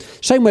 Well,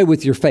 same way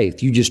with your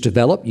faith. You just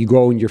develop, you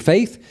grow in your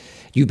faith.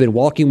 You've been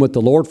walking with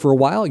the Lord for a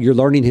while. You're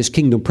learning His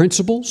kingdom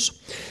principles.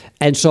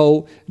 And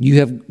so you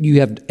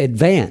have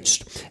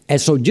advanced. And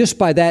so just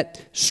by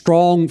that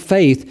strong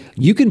faith,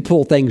 you can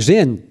pull things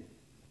in.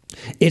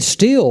 It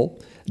still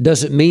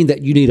doesn't mean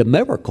that you need a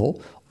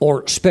miracle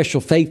or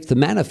special faith to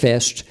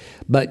manifest,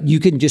 but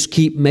you can just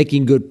keep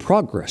making good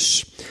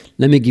progress.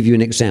 Let me give you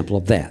an example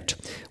of that.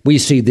 We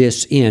see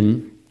this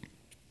in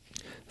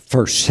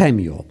 1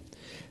 Samuel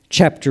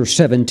chapter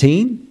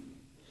 17,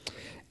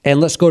 and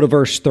let's go to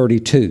verse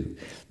 32.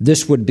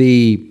 This would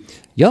be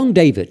young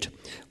David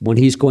when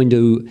he's going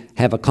to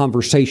have a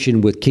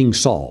conversation with King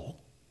Saul.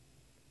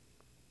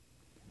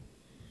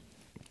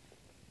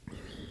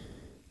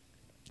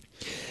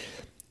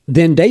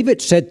 Then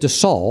David said to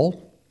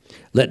Saul,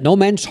 "Let no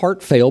man's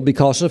heart fail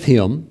because of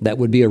him." That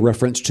would be a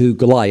reference to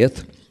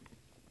Goliath.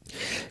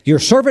 "Your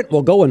servant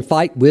will go and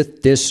fight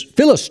with this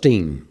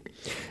Philistine."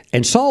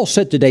 And Saul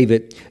said to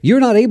David, "You're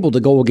not able to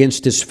go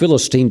against this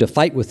Philistine to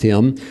fight with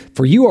him,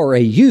 for you are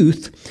a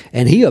youth,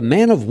 and he a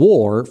man of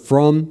war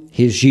from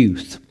his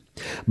youth."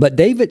 But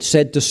David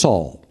said to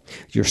Saul,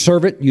 "Your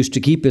servant used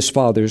to keep his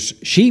father's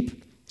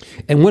sheep,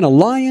 and when a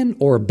lion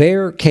or a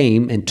bear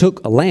came and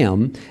took a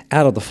lamb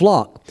out of the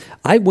flock,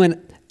 I went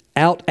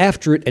out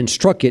after it and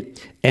struck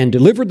it and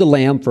delivered the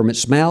lamb from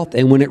its mouth.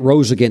 And when it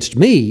rose against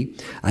me,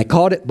 I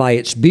caught it by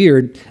its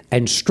beard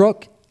and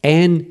struck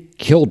and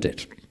killed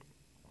it.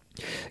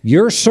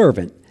 Your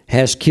servant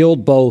has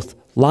killed both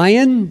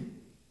lion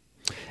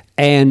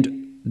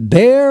and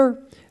bear,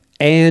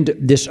 and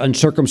this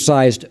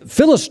uncircumcised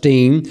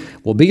Philistine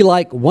will be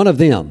like one of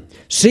them,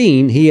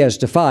 seeing he has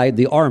defied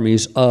the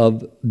armies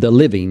of the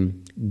living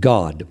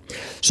God."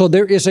 So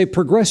there is a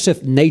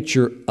progressive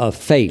nature of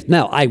faith.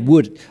 Now, I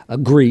would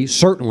agree,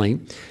 certainly,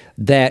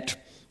 that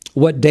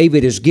what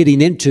David is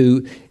getting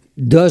into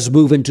does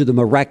move into the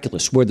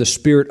miraculous, where the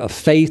spirit of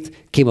faith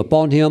came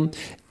upon him,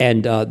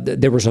 and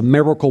there was a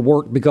miracle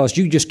work, because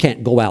you just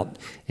can't go out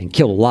and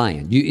kill a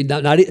lion.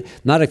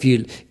 Not if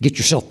you get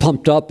yourself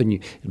pumped up and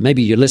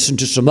maybe you listen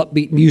to some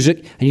upbeat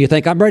music and you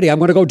think, "I'm ready, I'm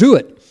going to go do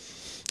it."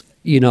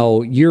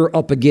 You're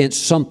up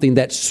against something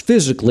that's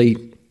physically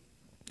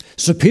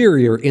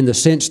superior, in the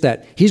sense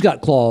that he's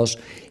got claws,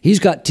 he's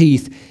got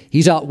teeth,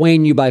 he's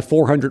outweighing you by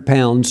 400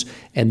 pounds,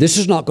 and this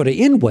is not going to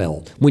end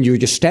well when you're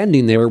just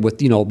standing there with,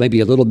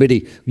 maybe a little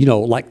bitty,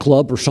 like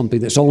club or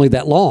something that's only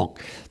that long.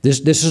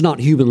 This is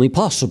not humanly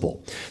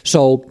possible.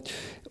 So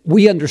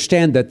we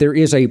understand that there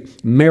is a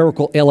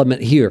miracle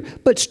element here,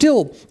 but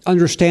still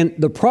understand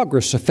the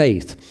progress of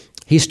faith.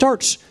 He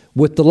starts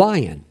with the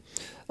lion,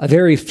 a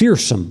very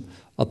fearsome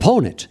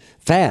opponent,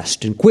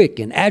 fast and quick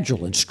and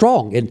agile and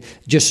strong and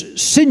just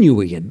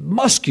sinewy and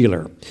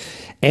muscular.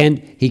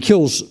 And he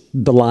kills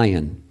the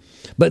lion.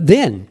 But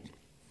then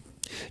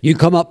you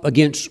come up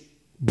against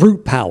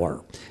brute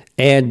power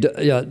and,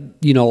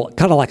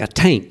 kind of like a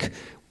tank,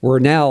 where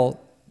now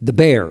the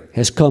bear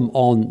has come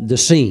on the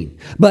scene.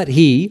 But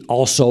he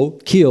also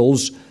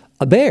kills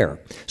a bear.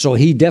 So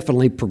he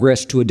definitely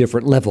progressed to a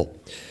different level.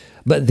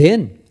 But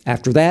then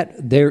after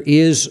that, there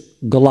is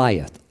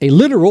Goliath, a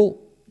literal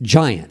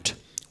giant.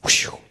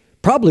 Whew.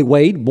 Probably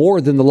weighed more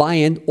than the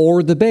lion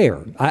or the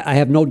bear. I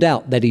have no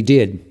doubt that he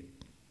did.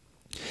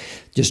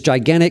 This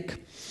gigantic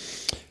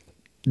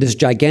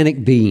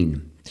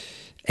being.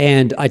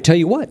 And I tell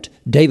you what,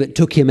 David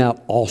took him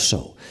out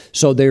also.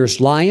 So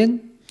there's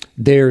lion,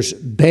 there's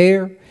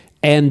bear,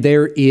 and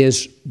there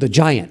is the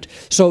giant.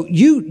 So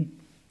you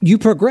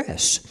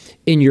progress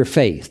in your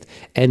faith.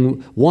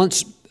 And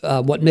once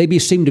what maybe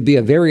seemed to be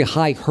a very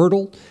high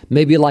hurdle,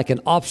 maybe like an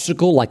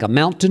obstacle, like a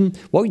mountain,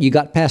 well, you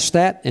got past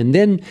that, and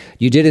then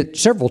you did it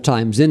several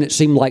times. Then it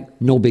seemed like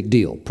no big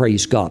deal.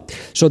 Praise God.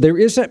 So there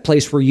is that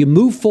place where you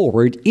move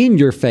forward in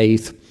your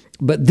faith,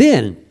 but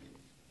then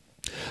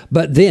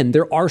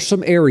there are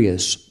some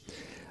areas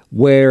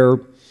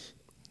where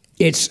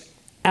it's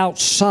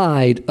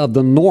outside of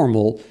the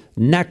normal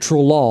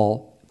natural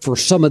law for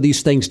some of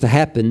these things to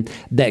happen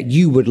that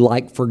you would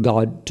like for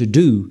God to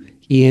do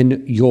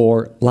in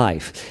your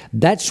life.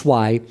 That's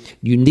why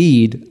you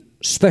need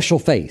special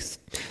faith,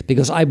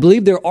 because I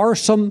believe there are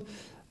some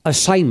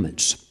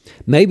assignments,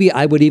 maybe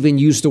I would even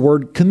use the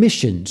word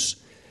commissions,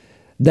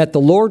 that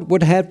the Lord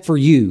would have for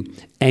you,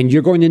 and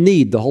you're going to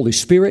need the Holy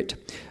Spirit.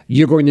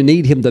 You're going to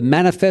need Him to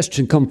manifest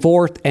and come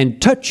forth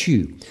and touch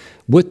you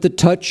with the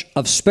touch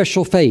of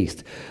special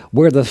faith,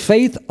 where the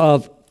faith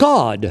of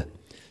God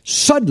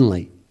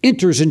suddenly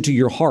enters into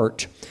your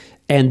heart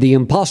and the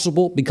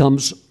impossible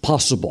becomes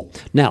possible.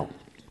 Now,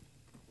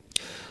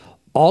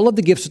 all of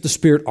the gifts of the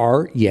Spirit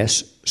are,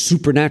 yes,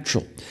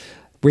 supernatural.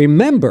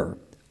 Remember,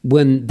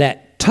 when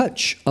that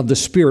touch of the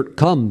Spirit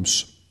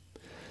comes,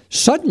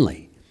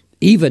 suddenly,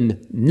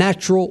 even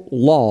natural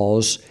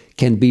laws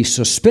can be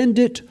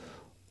suspended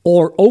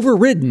or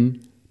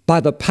overridden by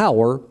the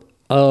power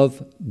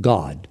of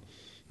God.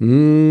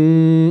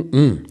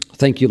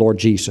 Thank you, Lord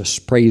Jesus.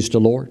 Praise the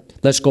Lord.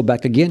 Let's go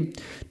back again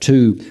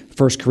to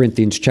 1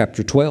 Corinthians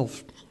chapter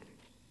 12.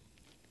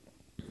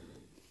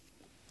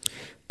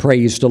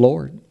 Praise the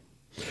Lord.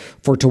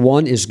 For to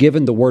one is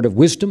given the word of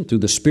wisdom through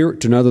the Spirit,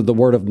 to another the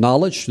word of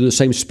knowledge through the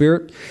same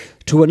Spirit,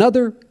 to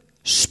another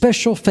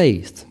special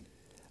faith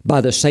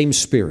by the same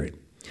Spirit.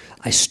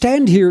 I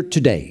stand here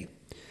today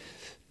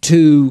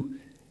to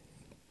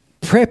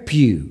prep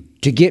you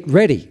to get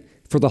ready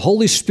for the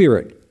Holy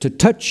Spirit to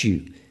touch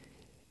you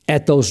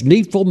at those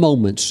needful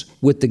moments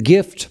with the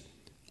gift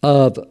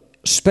of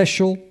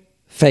special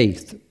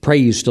faith.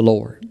 Praise the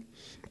Lord.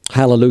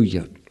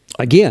 Hallelujah.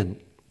 Again,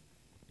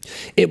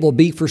 it will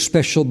be for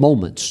special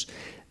moments.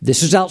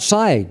 This is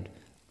outside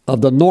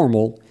of the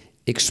normal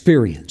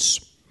experience.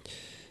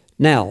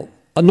 Now,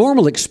 a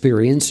normal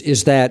experience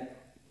is that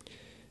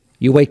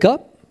you wake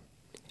up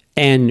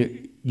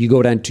and you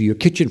go down to your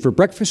kitchen for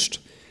breakfast.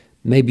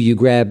 Maybe you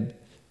grab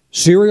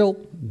cereal.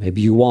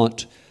 Maybe you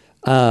want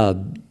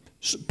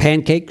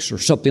pancakes or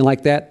something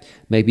like that.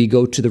 Maybe you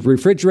go to the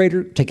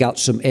refrigerator, take out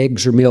some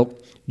eggs or milk.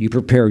 You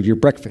prepare your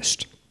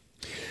breakfast.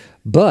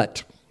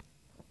 But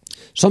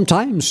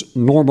sometimes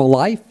normal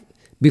life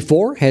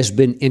before has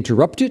been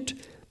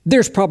interrupted.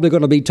 There's probably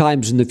going to be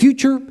times in the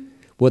future,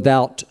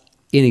 without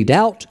any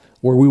doubt,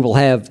 where we will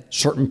have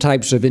certain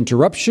types of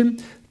interruption.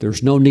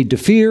 There's no need to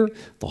fear.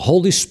 The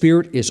Holy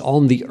Spirit is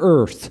on the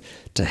earth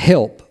to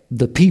help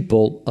the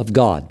people of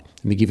God.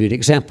 Let me give you an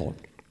example.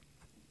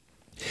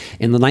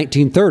 In the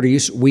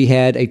 1930s, we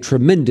had a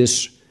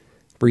tremendous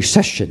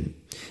recession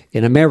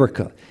in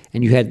America,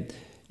 and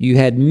you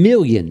had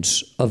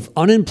millions of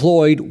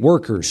unemployed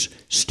workers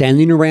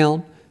standing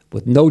around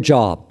with no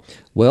job.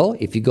 Well,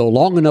 if you go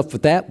long enough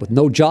with that, with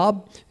no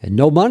job and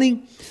no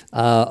money,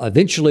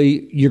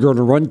 eventually you're going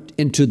to run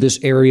into this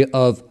area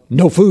of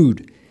no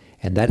food.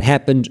 And that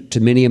happened to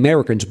many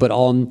Americans. But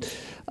on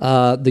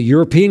the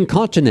European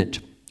continent,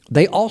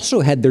 they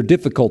also had their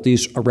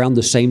difficulties around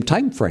the same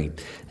time frame.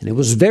 And it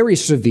was very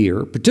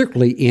severe,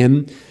 particularly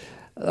in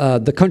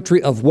the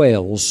country of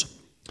Wales.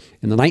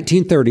 In the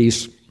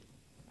 1930s,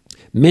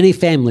 many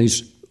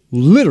families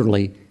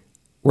literally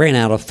ran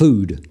out of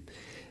food.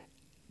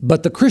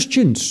 But the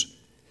Christians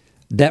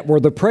that were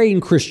the praying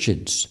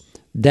Christians,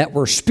 that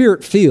were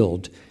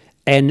Spirit-filled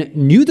and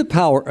knew the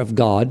power of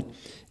God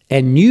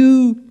and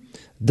knew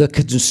the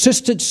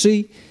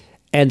consistency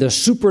and the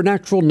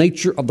supernatural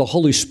nature of the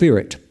Holy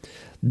Spirit,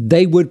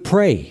 they would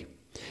pray,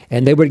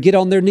 and they would get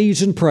on their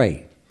knees and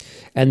pray,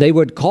 and they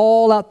would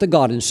call out to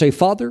God and say,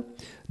 Father,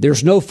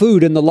 there's no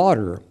food in the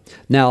larder.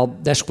 Now,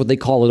 that's what they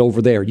call it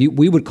over there.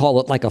 We would call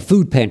it like a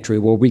food pantry,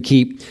 where we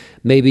keep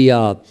maybe,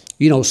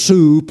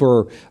 soup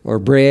or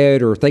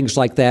bread or things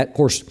like that. Of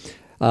course,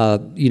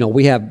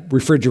 we have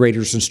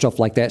refrigerators and stuff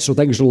like that, so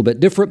things are a little bit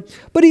different.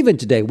 But even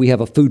today, we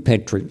have a food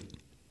pantry.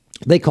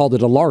 They called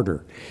it a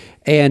larder.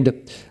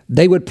 And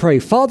they would pray,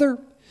 Father,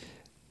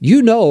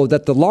 you know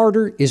that the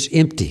larder is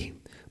empty.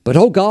 But,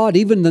 oh God,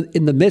 even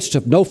in the midst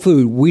of no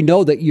food, we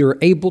know that you're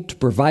able to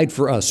provide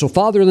for us. So,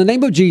 Father, in the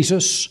name of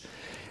Jesus,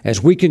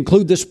 as we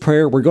conclude this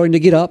prayer, we're going to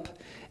get up,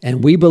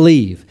 and we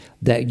believe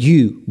that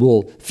you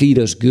will feed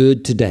us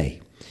good today.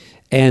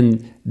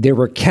 And there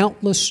were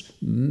countless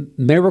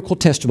miracle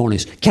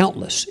testimonies,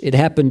 countless. It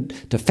happened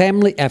to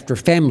family after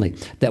family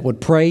that would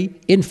pray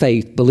in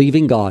faith,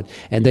 believing God,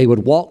 and they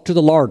would walk to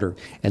the larder,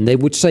 and they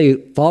would say,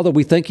 Father,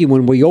 we thank you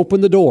when we open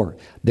the door,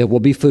 there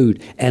will be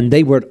food. And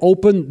they would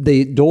open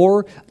the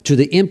door to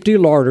the empty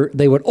larder.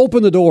 They would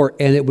open the door,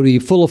 and it would be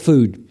full of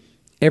food,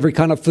 every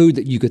kind of food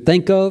that you could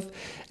think of,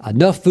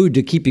 enough food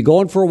to keep you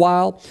going for a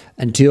while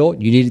until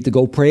you needed to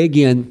go pray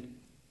again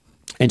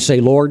and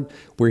say, Lord,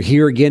 we're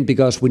here again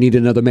because we need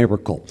another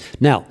miracle.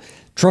 Now,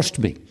 trust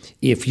me,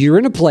 if you're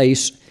in a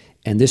place,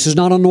 and this is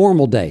not a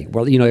normal day,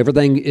 well,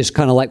 everything is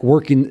kind of like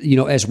working,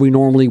 as we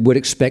normally would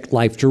expect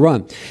life to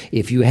run.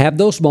 If you have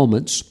those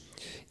moments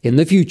in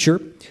the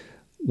future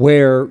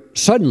where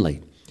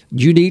suddenly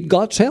you need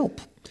God's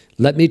help,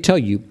 let me tell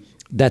you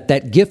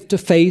that gift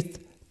of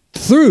faith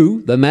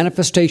through the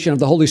manifestation of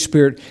the Holy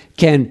Spirit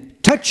can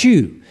touch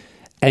you,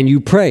 and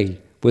you pray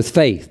with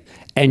faith.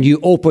 And you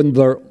open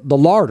the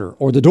larder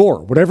or the door,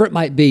 whatever it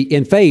might be,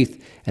 in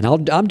faith. And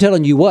I'm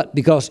telling you what,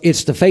 because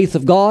it's the faith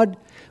of God,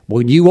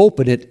 when you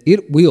open it,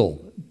 it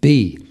will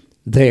be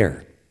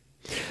there.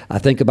 I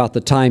think about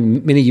the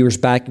time many years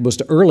back, it was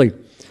the early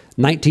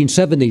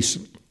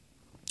 1970s,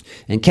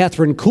 and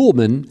Catherine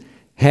Kuhlman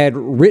had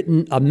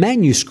written a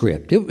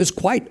manuscript. It was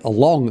quite a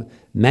long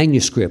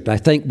manuscript. I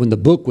think when the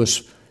book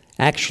was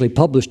actually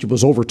published, it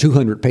was over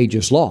 200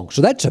 pages long.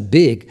 So that's a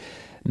big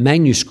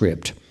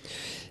manuscript.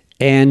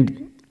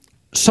 And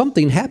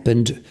something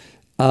happened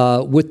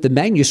with the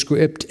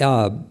manuscript.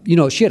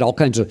 She had all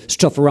kinds of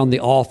stuff around the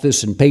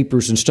office and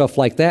papers and stuff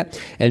like that.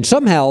 And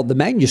somehow the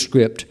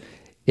manuscript,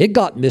 it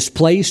got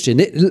misplaced,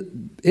 and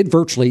it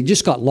virtually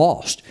just got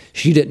lost.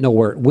 She didn't know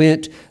where it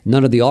went.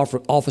 None of the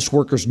office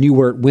workers knew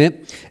where it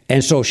went.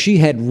 And so she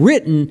had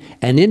written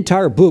an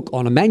entire book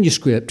on a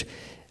manuscript,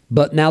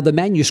 but now the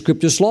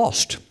manuscript is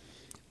lost.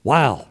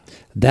 Wow,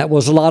 that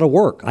was a lot of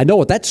work. I know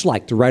what that's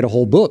like to write a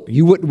whole book.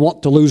 You wouldn't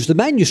want to lose the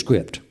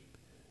manuscript.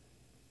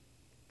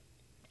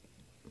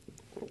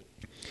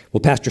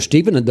 Well, Pastor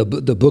Stephen,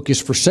 the book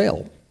is for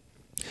sale.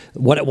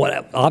 What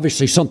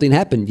obviously something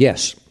happened,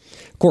 yes.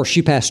 course,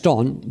 she passed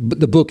on, but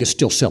the book is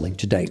still selling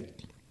today.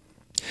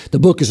 The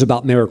book is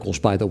about miracles,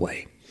 by the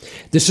way.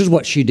 This is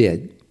what she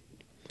did.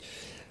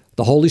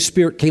 The Holy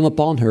Spirit came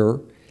upon her,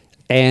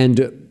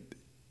 and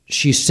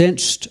she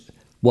sensed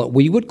what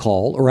we would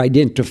call or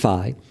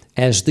identify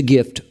as the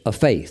gift of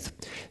faith.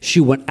 She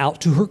went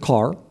out to her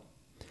car.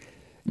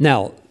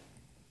 Now,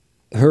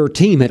 her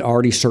team had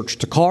already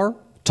searched the car,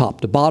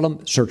 top to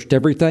bottom, searched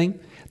everything.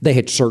 They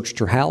had searched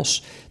her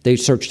house. They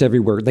searched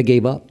everywhere. They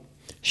gave up.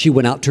 She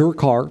went out to her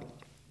car,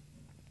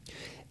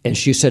 and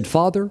she said,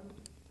 Father,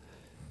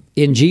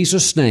 in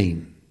Jesus'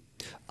 name,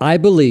 I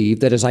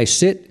believe that as I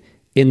sit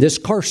in this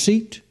car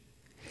seat,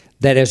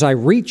 that as I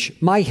reach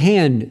my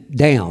hand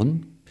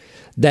down,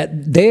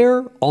 that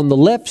there on the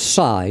left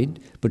side,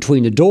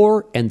 between the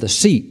door and the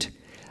seat,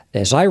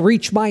 as I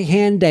reach my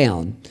hand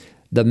down,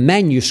 the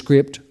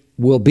manuscript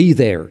will be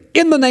there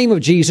in the name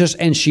of Jesus.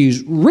 And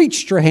she's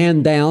reached her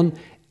hand down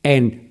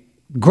and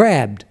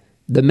grabbed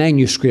the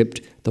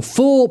manuscript, the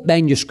full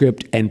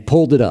manuscript, and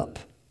pulled it up.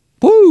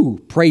 Woo!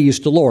 Praise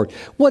the Lord.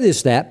 What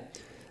is that?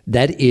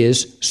 That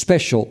is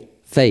special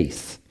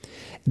faith.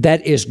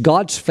 That is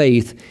God's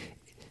faith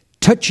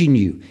touching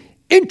you,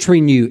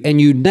 entering you,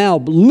 and you now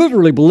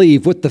literally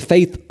believe with the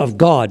faith of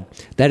God.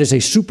 That is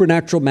a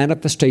supernatural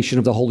manifestation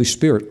of the Holy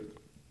Spirit.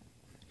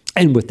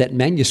 And with that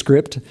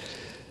manuscript,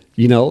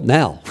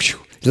 now,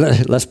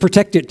 let's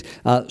protect it,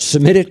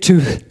 submit it to,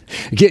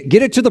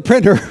 get it to the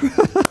printer.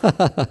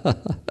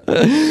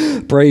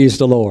 Praise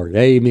the Lord.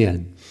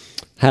 Amen.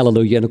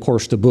 Hallelujah. And of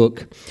course, the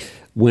book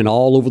went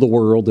all over the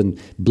world and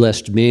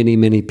blessed many,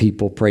 many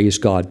people. Praise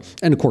God.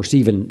 And of course,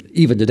 even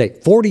today,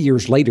 40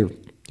 years later,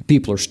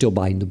 people are still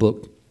buying the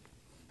book.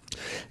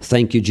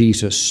 Thank you,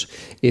 Jesus.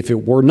 If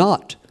it were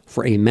not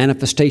for a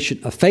manifestation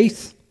of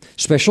faith,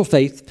 special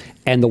faith,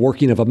 and the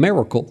working of a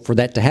miracle for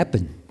that to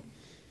happen,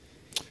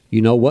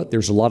 you know what?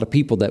 There's a lot of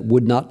people that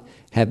would not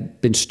have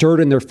been stirred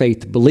in their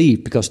faith to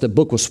believe, because the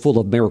book was full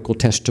of miracle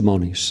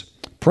testimonies.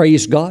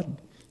 Praise God.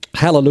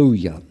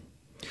 Hallelujah.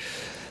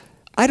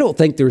 I don't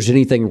think there's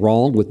anything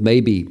wrong with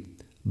maybe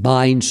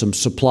buying some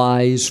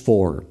supplies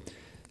for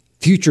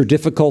future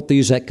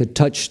difficulties that could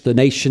touch the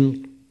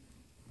nation,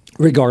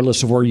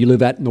 regardless of where you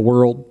live at in the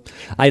world.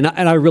 And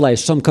I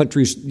realize some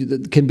countries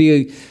can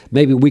be,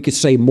 maybe we could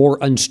say, more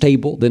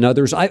unstable than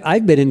others.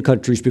 I've been in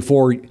countries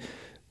before.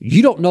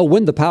 You don't know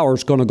when the power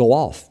is going to go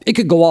off. It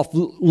could go off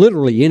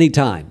literally any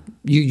time.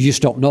 You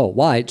just don't know.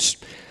 Why? It's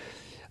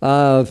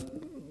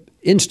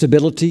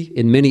instability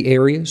in many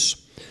areas.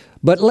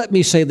 But let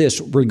me say this,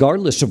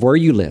 regardless of where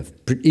you live,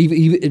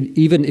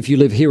 even if you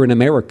live here in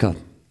America,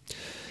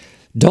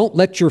 don't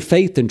let your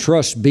faith and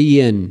trust be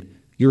in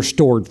your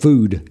stored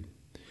food.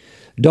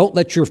 Don't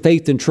let your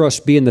faith and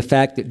trust be in the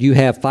fact that you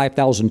have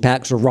 5,000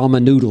 packs of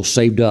ramen noodles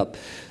saved up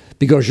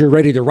because you're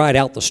ready to ride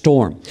out the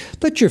storm.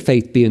 Let your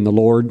faith be in the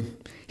Lord.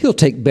 He'll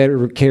take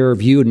better care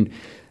of you,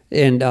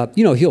 and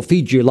He'll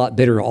feed you a lot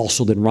better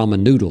also than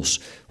ramen noodles.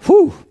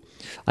 Whew!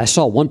 I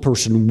saw one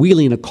person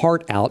wheeling a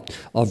cart out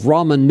of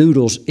ramen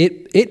noodles.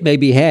 It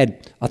maybe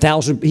had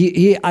 1,000.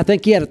 I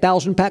think he had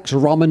 1,000 packs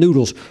of ramen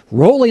noodles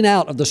rolling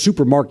out of the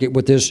supermarket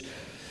with this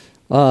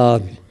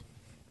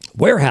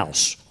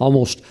warehouse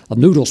almost of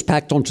noodles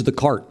packed onto the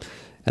cart.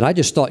 And I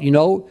just thought,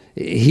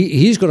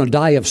 he's going to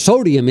die of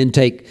sodium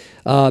intake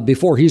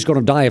before he's going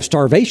to die of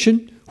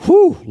starvation.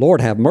 Whew!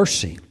 Lord have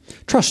mercy.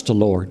 Trust the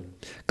Lord.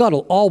 God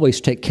will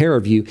always take care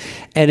of you.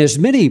 And as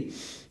many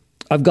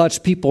of God's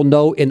people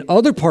know in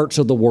other parts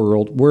of the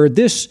world where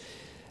this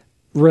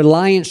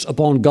reliance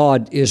upon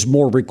God is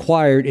more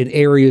required in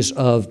areas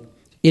of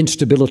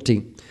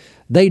instability,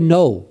 they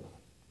know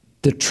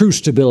the true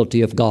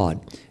stability of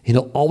God. And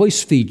He'll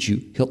always feed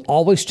you. He'll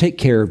always take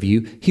care of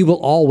you. He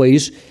will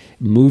always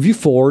move you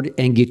forward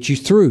and get you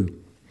through.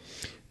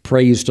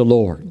 Praise the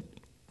Lord.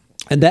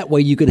 And that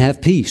way you can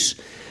have peace.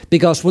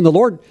 Because when the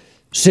Lord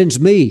sends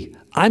me,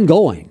 I'm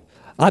going.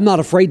 I'm not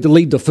afraid to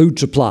leave the food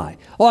supply.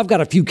 Oh, I've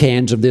got a few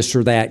cans of this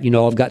or that.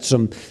 I've got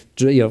some,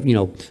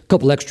 a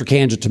couple extra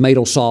cans of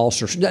tomato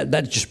sauce. Or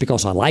that's just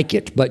because I like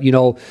it. But,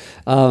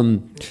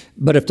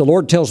 but if the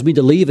Lord tells me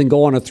to leave and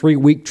go on a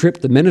 3-week trip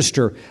to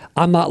minister,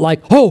 I'm not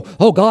like,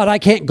 oh God, I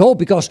can't go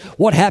because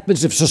what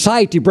happens if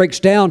society breaks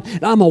down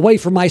and I'm away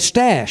from my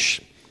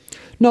stash?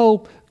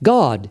 No,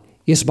 God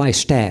is my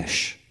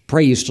stash.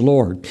 Praise the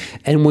Lord.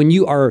 And when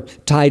you are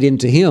tied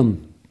into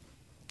Him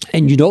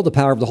and you know the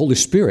power of the Holy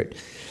Spirit,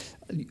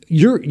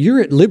 you're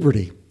at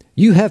liberty.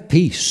 You have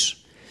peace.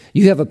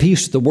 You have a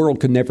peace that the world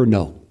can never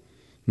know.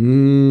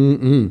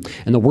 And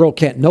the world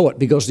can't know it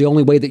because the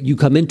only way that you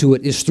come into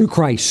it is through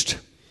Christ.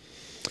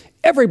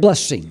 Every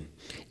blessing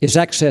is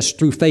accessed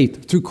through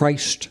faith, through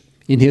Christ,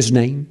 in His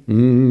name.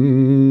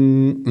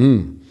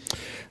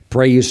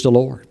 Praise the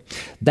Lord.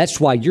 That's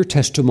why your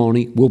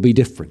testimony will be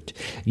different.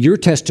 Your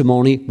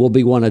testimony will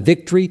be one of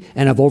victory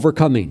and of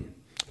overcoming.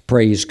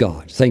 Praise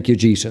God. Thank you,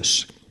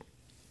 Jesus.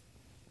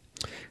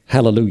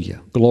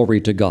 Hallelujah.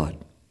 Glory to God.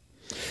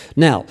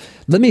 Now,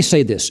 let me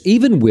say this.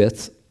 Even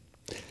with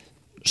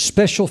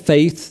special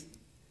faith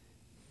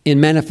in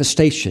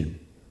manifestation,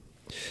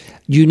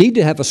 you need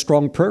to have a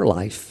strong prayer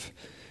life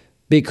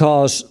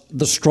because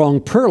the strong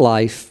prayer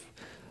life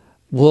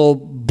will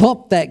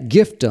bump that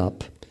gift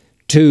up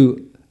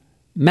to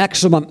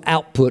maximum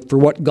output for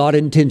what God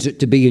intends it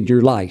to be in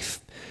your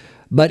life.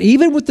 But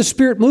even with the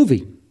Spirit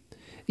moving,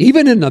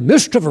 even in the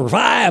midst of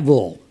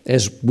revival,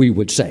 as we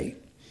would say,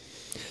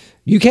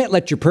 you can't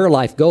let your prayer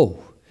life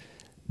go,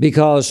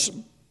 because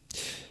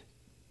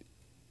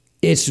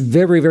it's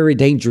very, very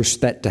dangerous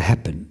for that to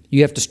happen.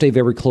 You have to stay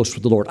very close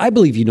with the Lord. I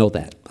believe you know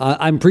that.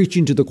 I'm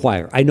preaching to the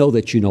choir. I know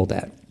that you know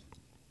that.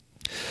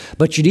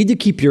 But you need to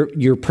keep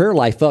your prayer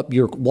life up,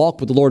 your walk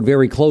with the Lord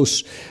very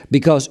close,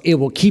 because it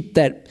will keep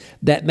that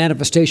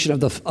manifestation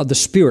of the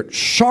Spirit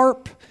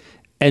sharp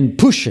and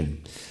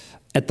pushing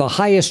at the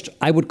highest,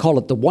 I would call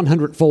it the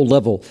 100-fold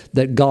level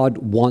that God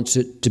wants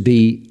it to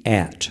be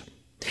at.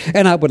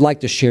 And I would like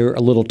to share a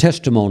little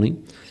testimony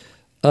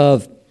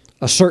of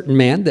a certain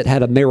man that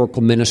had a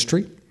miracle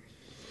ministry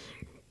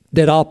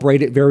that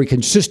operated very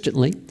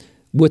consistently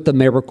with the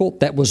miracle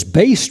that was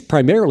based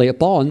primarily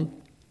upon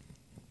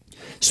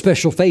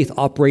special faith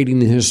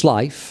operating in his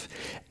life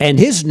and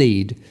his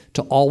need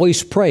to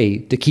always pray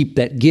to keep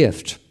that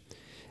gift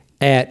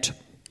at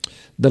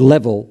the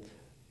level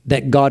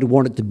that God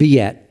wanted to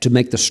be at to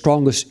make the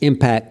strongest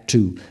impact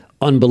to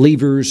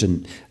unbelievers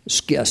and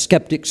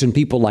skeptics and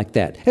people like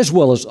that, as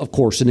well as, of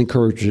course, an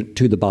encouragement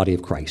to the body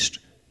of Christ.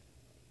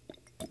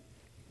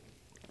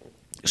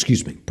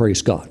 Excuse me.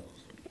 Praise God.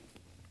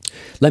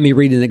 Let me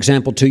read an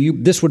example to you.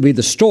 This would be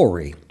the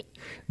story,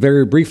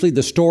 very briefly,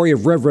 the story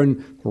of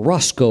Reverend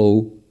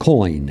Roscoe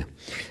Coyne.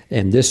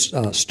 And this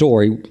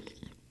story,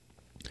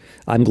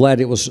 I'm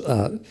glad it was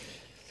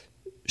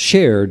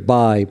shared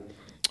by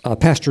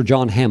Pastor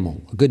John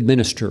Hamill, a good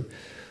minister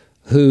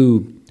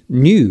who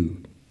knew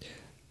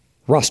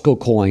Roscoe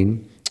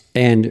Coyne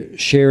and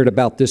shared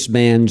about this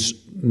man's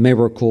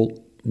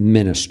miracle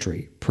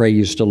ministry.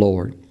 Praise the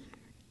Lord.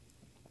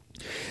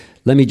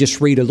 Let me just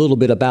read a little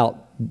bit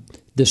about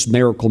this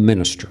miracle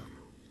minister.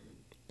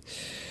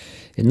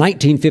 In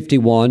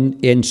 1951,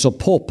 in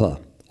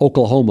Sapulpa,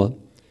 Oklahoma,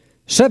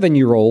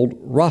 7-year-old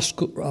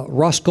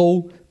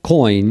Roscoe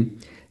Coyne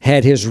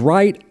had his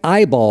right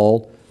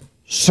eyeball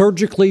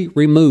surgically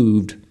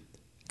removed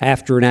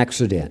after an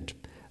accident.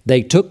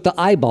 They took the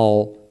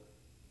eyeball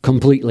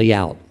completely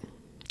out.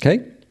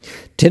 Okay?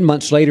 10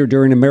 months later,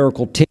 during a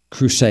Miracle Tent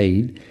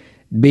crusade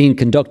being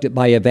conducted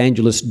by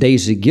evangelist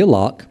Daisy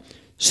Gillock,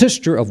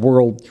 sister of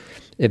world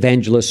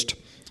evangelist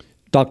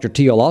Dr.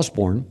 T.L.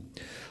 Osborne,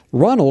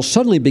 Ronald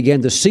suddenly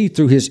began to see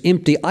through his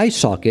empty eye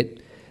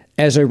socket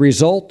as a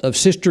result of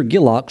Sister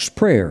Gillock's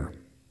prayer.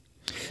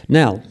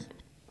 Now,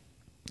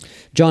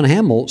 John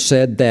Hamill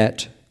said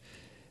that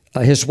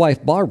his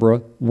wife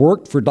Barbara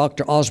worked for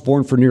Dr.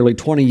 Osborne for nearly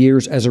 20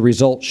 years. As a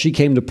result, she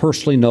came to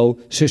personally know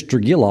Sister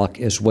Gillock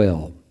as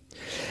well.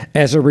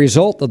 As a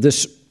result of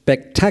this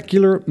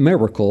spectacular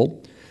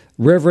miracle,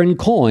 Reverend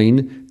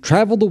Coyne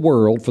traveled the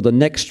world for the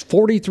next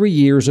 43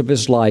 years of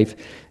his life,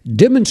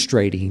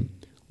 demonstrating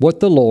what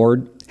the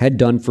Lord had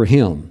done for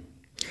him.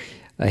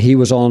 He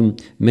was on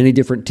many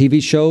different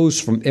TV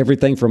shows, from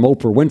everything from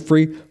Oprah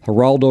Winfrey,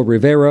 Geraldo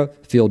Rivera,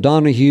 Phil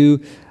Donahue,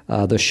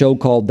 the show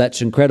called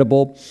That's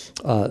Incredible,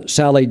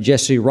 Sally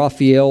Jesse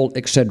Raphael,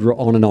 etc.,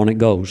 on and on it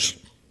goes.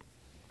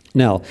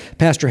 Now,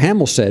 Pastor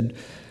Hamill said,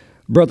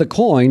 Brother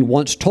Coyne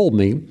once told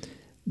me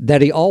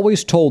that he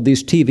always told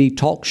these TV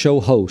talk show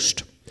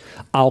hosts,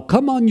 I'll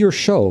come on your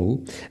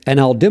show and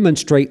I'll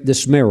demonstrate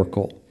this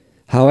miracle.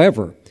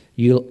 However,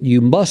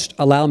 you must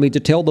allow me to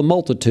tell the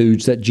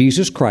multitudes that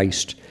Jesus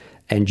Christ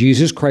and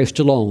Jesus Christ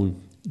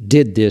alone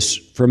did this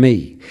for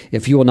me.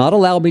 If you will not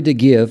allow me to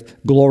give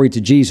glory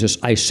to Jesus,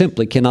 I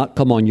simply cannot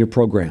come on your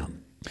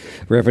program.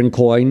 Reverend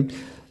Coyne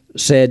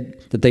said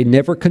that they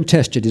never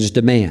contested his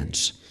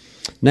demands.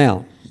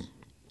 Now,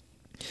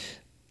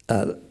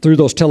 through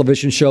those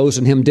television shows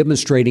and him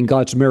demonstrating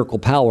God's miracle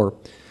power,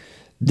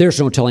 there's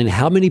no telling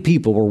how many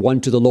people were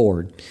won to the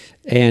Lord,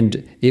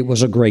 and it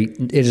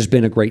has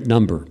been a great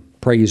number.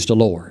 Praise the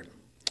Lord.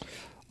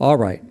 All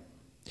right,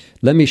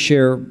 let me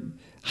share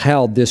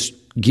how this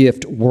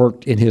gift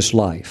worked in his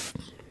life.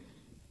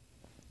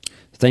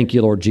 Thank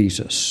you, Lord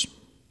Jesus.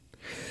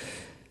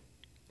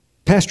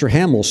 Pastor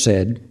Hamill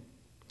said,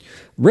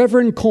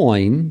 Reverend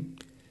Coyne,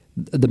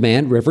 the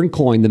man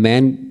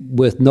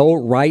with no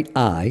right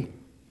eye,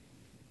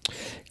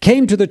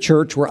 came to the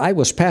church where I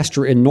was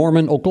pastor in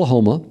Norman,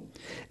 Oklahoma,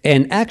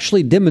 and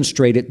actually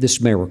demonstrated this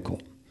miracle.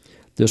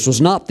 This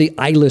was not the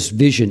eyeless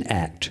vision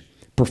act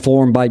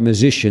performed by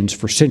musicians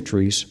for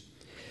centuries,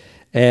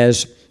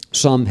 as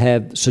some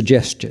have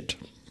suggested.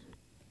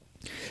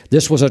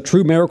 This was a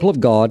true miracle of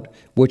God,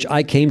 which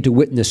I came to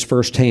witness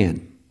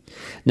firsthand.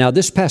 Now,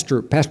 this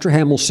Pastor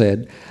Hamill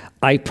said,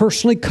 I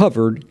personally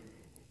covered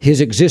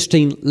his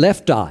existing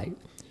left eye.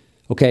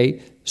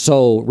 Okay,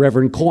 so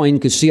Reverend Coyne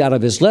could see out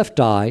of his left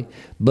eye,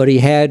 but he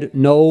had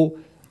no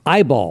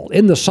eyeball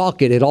in the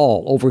socket at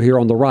all over here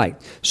on the right.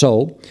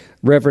 So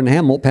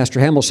Pastor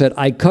Hamill said,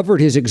 I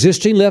covered his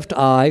existing left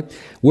eye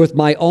with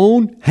my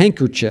own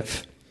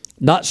handkerchief,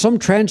 not some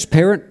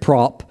transparent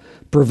prop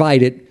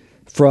provided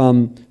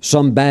from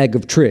some bag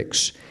of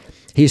tricks.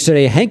 He said,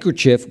 a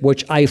handkerchief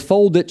which I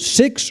folded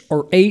 6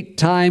 or 8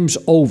 times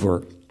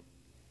over.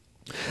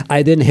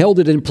 I then held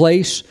it in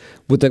place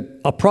with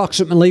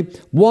approximately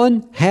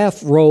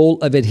 1/2 roll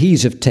of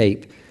adhesive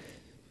tape.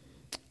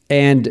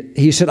 And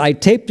he said, I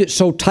taped it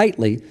so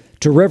tightly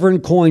to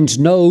Reverend Coyne's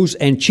nose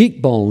and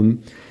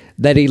cheekbone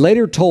that he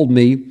later told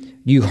me,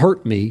 you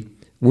hurt me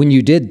when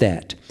you did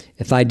that.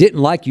 If I didn't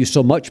like you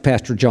so much,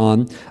 Pastor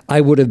John, I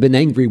would have been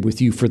angry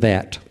with you for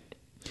that.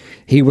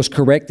 He was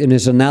correct in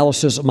his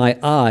analysis of my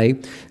eye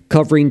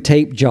covering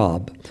tape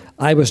job.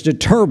 I was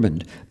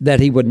determined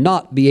that he would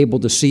not be able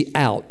to see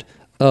out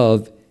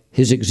of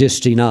his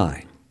existing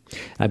eye.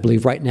 I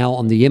believe right now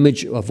on the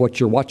image of what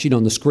you're watching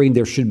on the screen,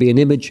 there should be an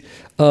image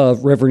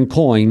of Reverend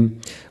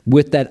Coyne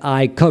with that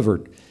eye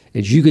covered.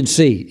 As you can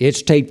see,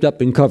 it's taped up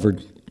and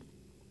covered.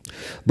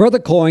 Brother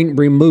Coyne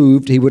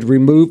would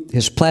remove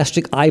his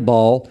plastic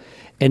eyeball,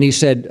 and he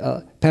said,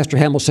 Pastor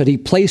Hamill said he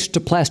placed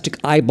a plastic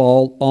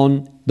eyeball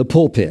on the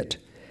pulpit.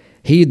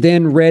 He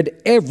then read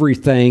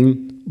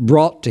everything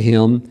brought to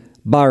him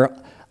by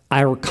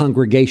our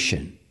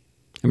congregation.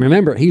 And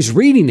remember, he's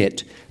reading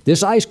it.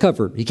 This eye's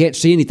covered. He can't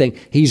see anything.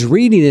 He's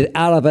reading it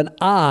out of an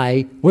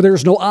eye where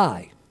there's no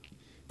eye,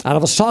 out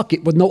of a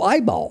socket with no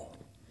eyeball.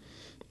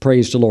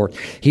 Praise the Lord.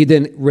 He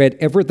then read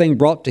everything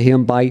brought to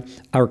him by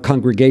our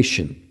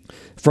congregation,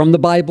 from the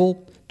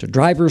Bible to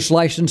driver's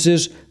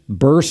licenses,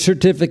 birth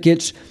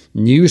certificates,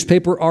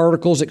 newspaper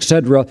articles,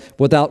 etc.,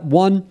 without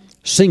one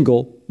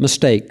single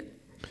mistake.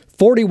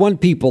 41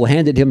 people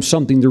handed him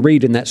something to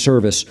read in that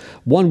service.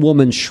 One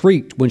woman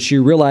shrieked when she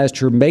realized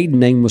her maiden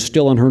name was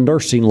still on her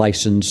nursing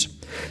license.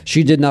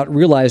 She did not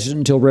realize it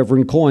until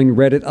Reverend Coyne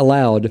read it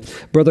aloud.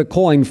 Brother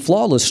Coyne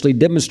flawlessly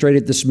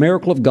demonstrated this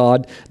miracle of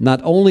God, not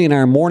only in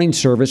our morning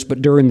service,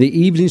 but during the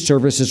evening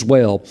service as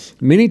well.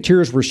 Many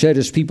tears were shed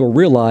as people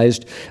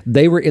realized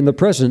they were in the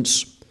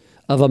presence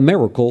of a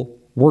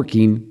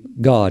miracle-working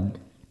God.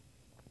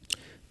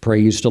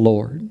 Praise the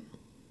Lord.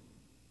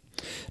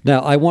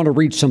 Now, I want to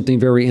read something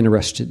very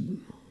interesting.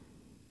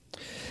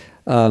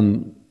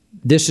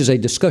 This is a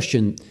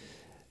discussion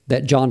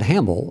that John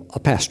Hamill, a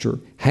pastor,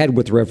 had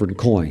with Reverend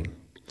Coyne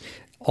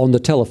on the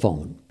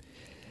telephone.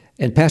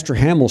 And Pastor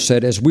Hamill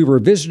said, as we were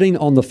visiting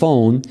on the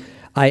phone,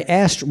 I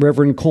asked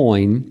Reverend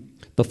Coyne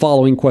the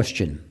following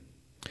question.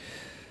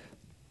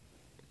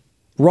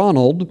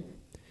 Ronald,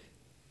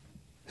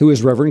 who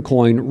is Reverend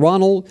Coyne,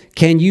 Ronald,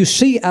 can you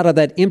see out of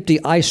that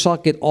empty eye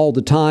socket all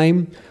the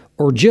time,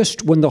 or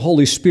just when the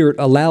Holy Spirit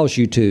allows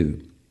you to?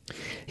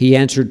 He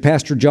answered,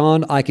 Pastor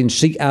John, I can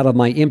see out of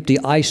my empty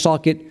eye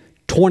socket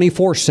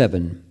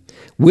 24/7,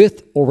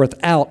 with or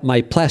without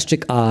my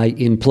plastic eye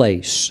in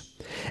place.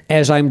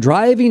 As I'm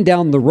driving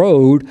down the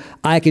road,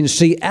 I can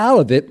see out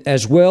of it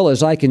as well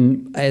as I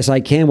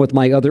can with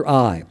my other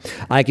eye.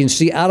 I can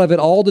see out of it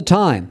all the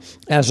time.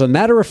 As a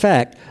matter of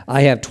fact,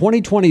 I have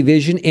 20/20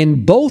 vision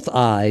in both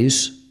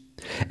eyes,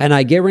 and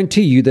I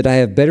guarantee you that I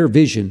have better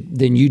vision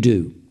than you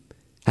do.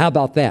 How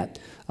about that?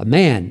 A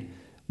man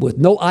with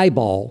no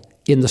eyeball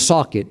in the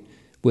socket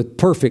with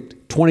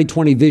perfect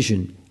 20/20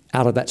 vision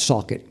out of that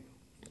socket.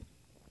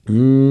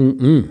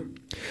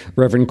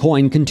 Reverend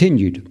Coyne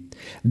continued,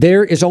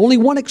 there is only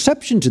one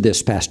exception to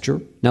this,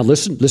 Pastor. Now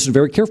listen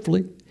very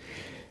carefully.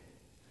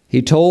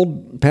 He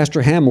told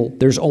Pastor Hamill,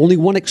 there's only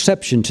one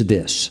exception to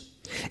this.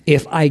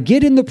 If I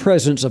get in the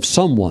presence of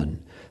someone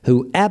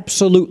who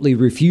absolutely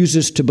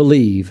refuses to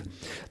believe,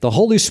 the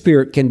Holy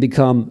Spirit can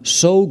become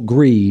so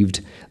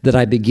grieved that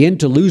I begin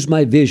to lose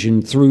my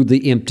vision through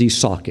the empty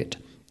socket.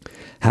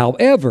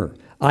 However,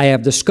 I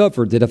have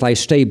discovered that if I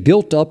stay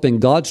built up in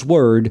God's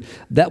Word,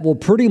 that will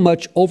pretty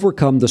much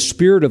overcome the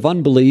spirit of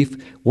unbelief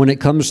when it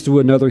comes through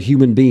another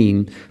human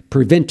being,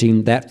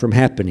 preventing that from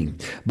happening.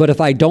 But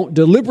if I don't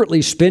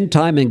deliberately spend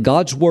time in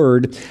God's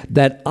Word,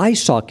 that eye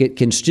socket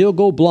can still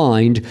go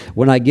blind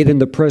when I get in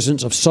the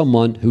presence of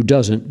someone who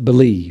doesn't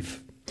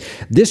believe.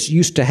 This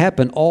used to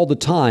happen all the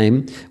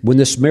time when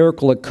this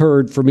miracle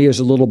occurred for me as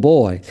a little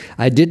boy.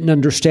 I didn't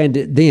understand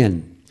it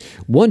then.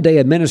 One day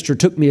a minister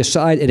took me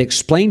aside and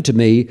explained to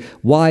me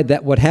why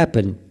that would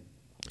happen.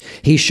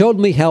 He showed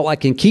me how I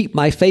can keep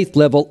my faith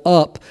level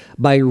up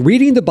by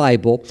reading the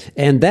Bible,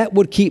 and that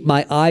would keep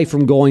my eye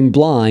from going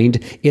blind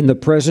in the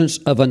presence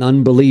of an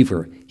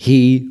unbeliever.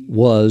 He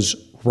was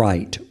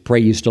right.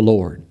 Praise the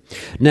Lord.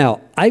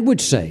 Now, I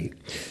would say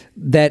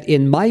that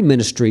in my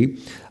ministry,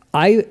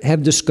 I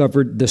have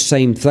discovered the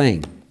same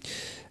thing,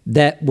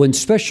 that when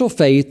special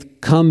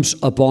faith comes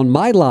upon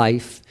my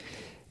life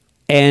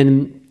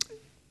and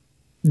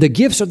the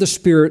gifts of the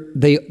Spirit,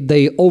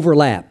 they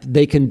overlap.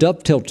 They can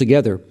dovetail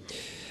together.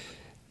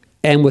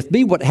 And with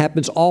me, what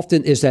happens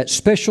often is that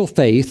special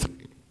faith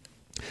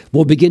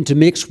will begin to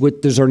mix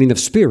with discerning of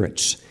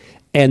spirits.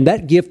 And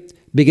that gift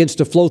begins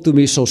to flow through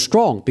me so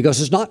strong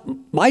because it's not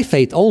my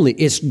faith only.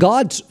 It's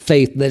God's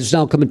faith that is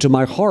now coming to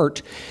my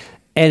heart.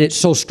 And it's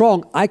so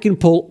strong, I can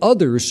pull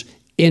others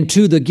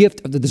into the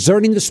gift of the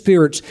discerning of the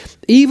spirits,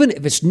 even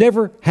if it's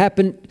never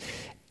happened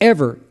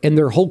ever in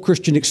their whole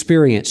Christian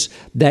experience.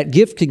 That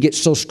gift can get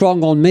so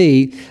strong on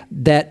me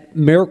that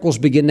miracles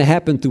begin to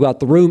happen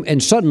throughout the room,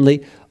 and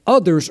suddenly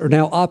Others are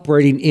now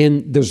operating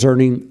in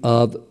discerning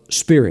of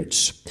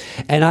spirits.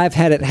 And I've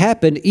had it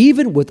happen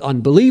even with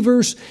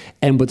unbelievers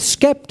and with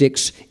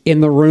skeptics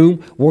in the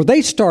room where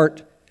they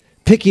start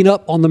picking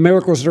up on the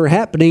miracles that are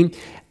happening,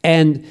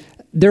 and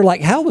they're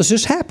like, how is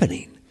this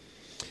happening?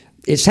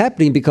 It's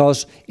happening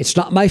because it's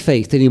not my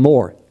faith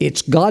anymore.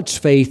 It's God's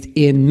faith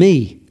in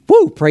me.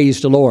 Woo,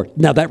 praise the Lord.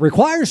 Now that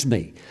requires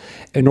me,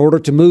 in order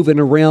to move in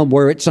a realm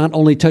where it's not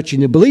only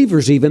touching the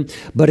believers even,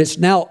 but it's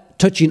now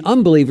touching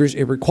unbelievers,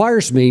 it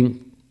requires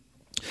me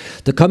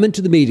to come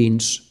into the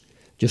meetings,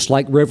 just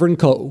like Reverend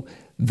Coe,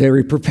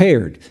 very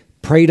prepared,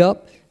 prayed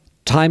up,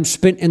 time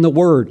spent in the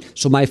Word.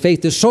 So my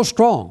faith is so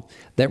strong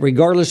that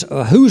regardless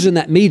of who's in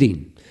that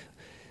meeting,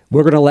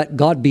 we're going to let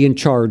God be in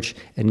charge,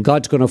 and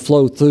God's going to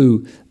flow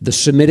through the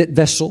submitted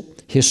vessel,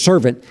 His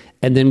servant,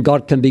 and then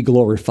God can be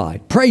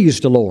glorified. Praise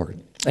the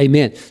Lord.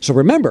 Amen. So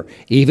remember,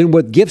 even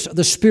with gifts of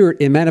the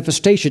Spirit in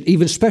manifestation,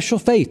 even special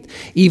faith,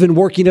 even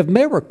working of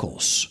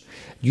miracles,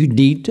 you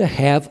need to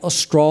have a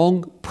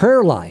strong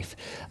prayer life,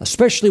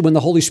 especially when the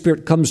Holy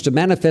Spirit comes to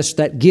manifest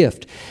that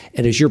gift.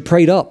 And as you're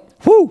prayed up,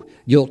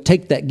 you'll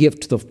take that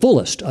gift to the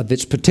fullest of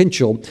its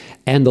potential,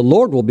 and the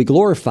Lord will be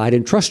glorified.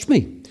 And trust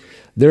me,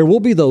 there will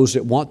be those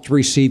that want to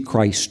receive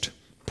Christ.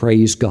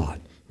 Praise God.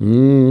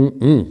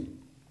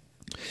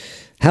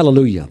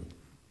 Hallelujah.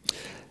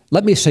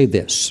 Let me say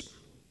this.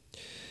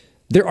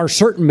 There are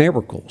certain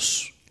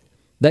miracles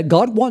that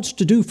God wants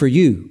to do for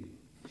you,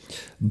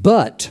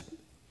 but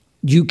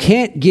you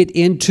can't get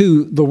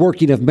into the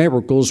working of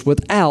miracles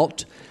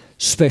without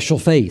special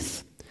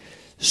faith.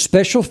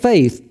 Special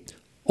faith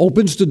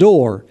opens the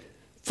door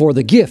for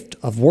the gift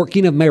of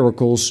working of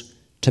miracles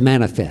to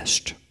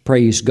manifest.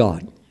 Praise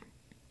God.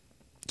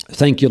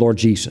 Thank you, Lord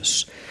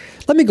Jesus.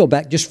 Let me go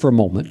back just for a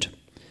moment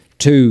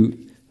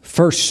to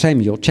 1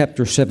 Samuel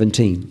chapter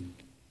 17.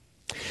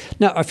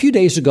 Now, a few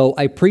days ago,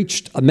 I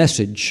preached a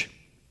message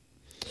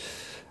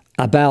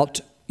about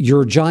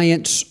your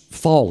giants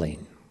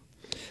falling.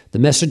 The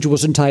message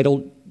was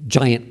entitled,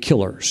 Giant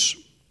Killers.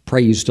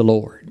 Praise the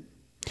Lord.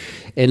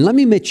 And let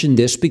me mention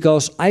this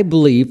because I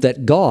believe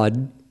that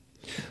God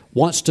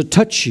wants to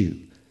touch you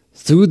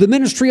through the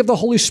ministry of the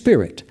Holy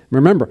Spirit.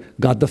 Remember,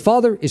 God the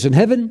Father is in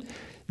heaven.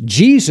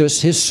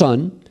 Jesus, His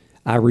Son,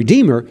 our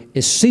Redeemer,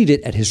 is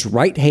seated at His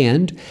right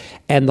hand,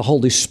 and the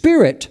Holy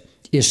Spirit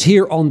is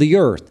here on the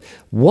earth.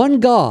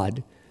 One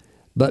God,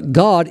 but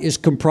God is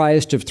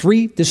comprised of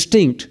three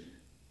distinct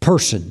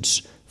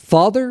persons: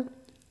 Father,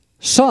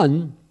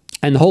 Son,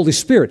 and the Holy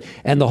Spirit.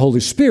 And the Holy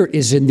Spirit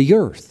is in the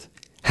earth.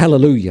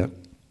 Hallelujah.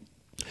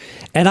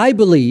 And I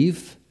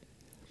believe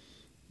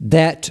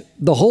that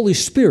the Holy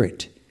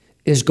Spirit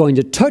is going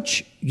to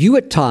touch you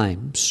at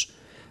times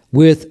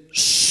with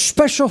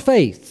special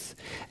faith.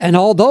 And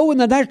although in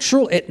the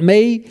natural it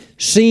may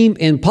seem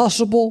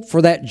impossible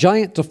for that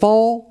giant to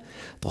fall,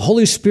 the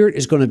Holy Spirit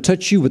is going to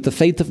touch you with the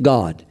faith of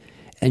God.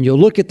 And you'll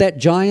look at that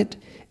giant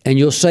and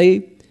you'll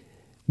say,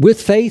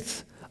 with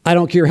faith, I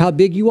don't care how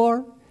big you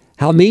are,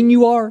 how mean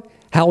you are,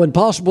 how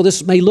impossible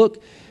this may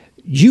look,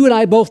 you and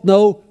I both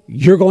know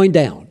you're going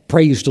down.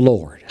 Praise the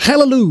Lord.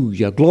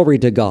 Hallelujah. Glory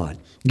to God.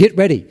 Get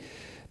ready,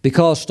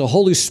 because the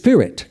Holy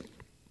Spirit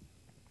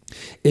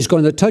is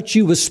going to touch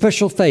you with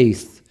special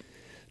faith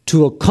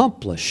to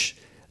accomplish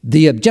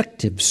the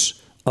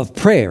objectives of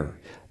prayer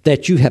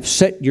that you have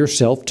set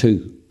yourself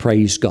to.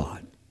 Praise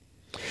God.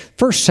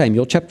 1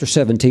 Samuel chapter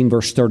 17,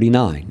 verse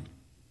 39.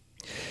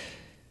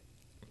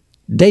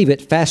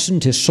 David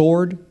fastened his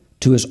sword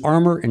to his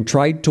armor and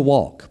tried to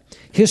walk.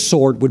 His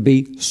sword would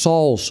be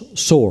Saul's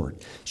sword.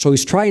 So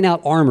he's trying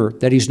out armor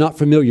that he's not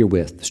familiar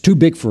with. It's too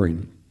big for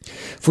him.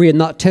 For he had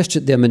not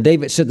tested them. And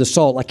David said to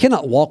Saul, I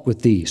cannot walk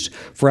with these,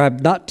 for I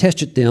have not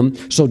tested them.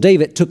 So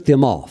David took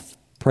them off.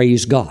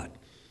 Praise God.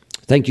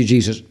 Thank you,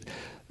 Jesus.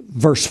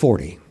 Verse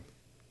 40.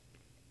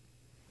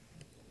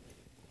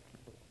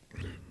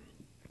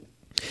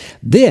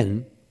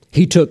 Then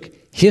he took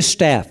his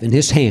staff in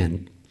his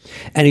hand,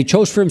 and he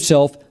chose for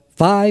himself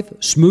 5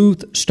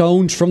 smooth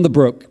stones from the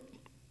brook,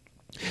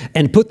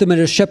 and put them in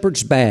a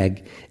shepherd's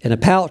bag, in a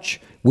pouch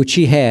which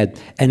he had,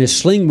 and his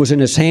sling was in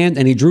his hand,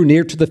 and he drew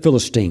near to the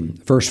Philistine.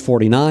 Verse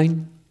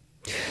 49.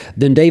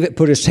 Then David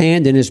put his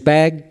hand in his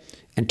bag,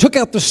 and took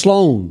out the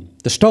stone,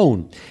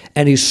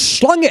 and he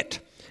slung it,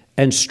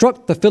 and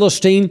struck the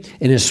Philistine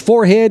in his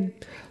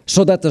forehead,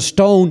 so that the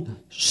stone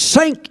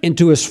sank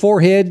into his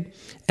forehead,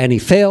 and he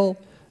fell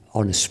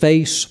on his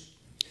face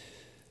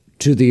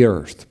to the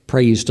earth.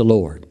 Praise the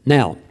Lord.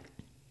 Now,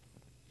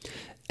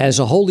 as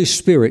a Holy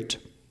Spirit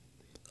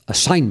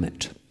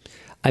assignment,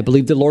 I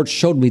believe the Lord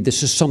showed me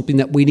this is something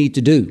that we need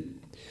to do.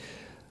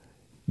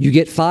 You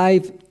get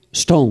 5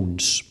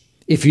 stones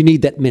if you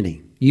need that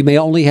many. You may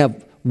only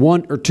have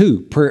 1 or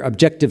 2 prayer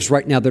objectives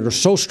right now that are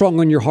so strong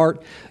on your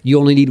heart, you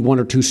only need 1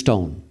 or 2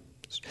 stones.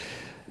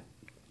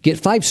 Get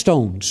 5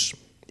 stones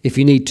if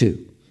you need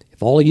to.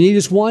 If all you need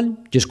is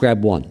 1, just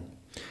grab 1.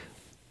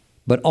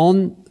 But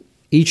on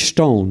each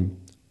stone,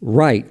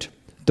 write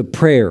the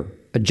prayer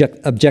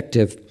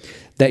objective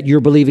that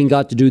you're believing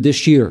God to do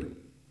this year.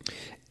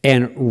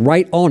 And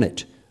write on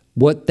it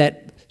what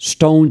that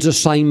stone's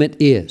assignment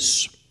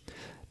is.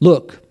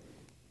 Look,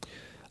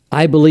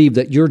 I believe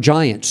that your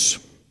giants,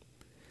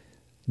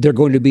 they're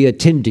going to be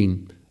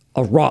attending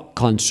a rock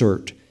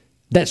concert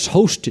that's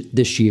hosted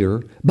this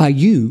year by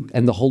you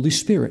and the Holy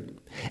Spirit.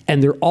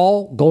 And they're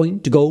all going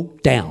to go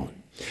down.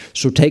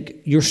 So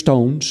take your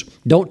stones.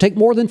 Don't take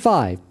more than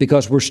 5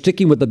 because we're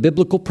sticking with the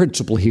biblical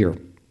principle here.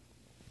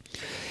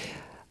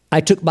 I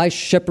took my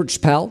shepherd's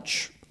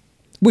pouch,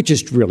 which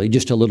is really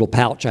just a little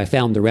pouch I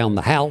found around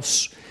the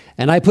house,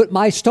 and I put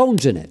my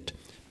stones in it,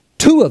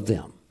 2 of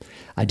them.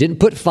 I didn't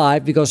put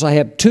 5 because I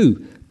have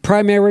 2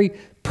 primary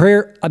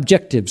prayer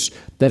objectives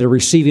that are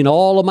receiving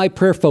all of my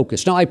prayer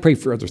focus. Now, I pray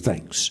for other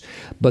things,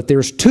 but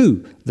there's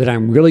 2 that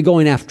I'm really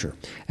going after,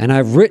 and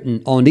I've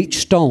written on each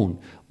stone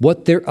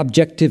what their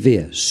objective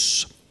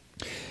is.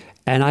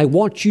 And I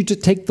want you to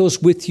take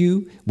those with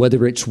you,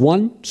 whether it's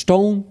 1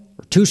 stone,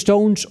 2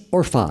 stones,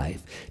 or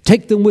 5.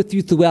 Take them with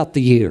you throughout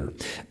the year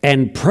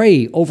and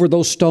pray over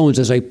those stones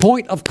as a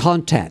point of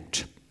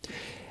contact.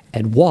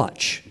 And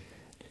watch,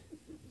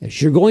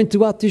 as you're going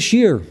throughout this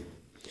year,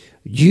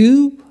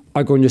 you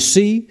are going to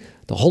see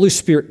the Holy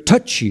Spirit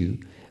touch you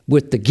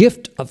with the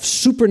gift of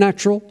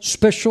supernatural,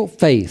 special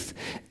faith.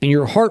 And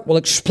your heart will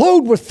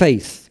explode with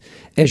faith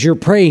as you're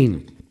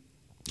praying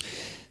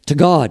to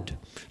God,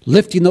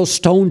 lifting those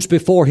stones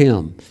before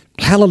Him.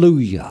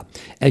 Hallelujah.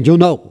 And you'll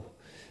know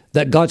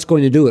that God's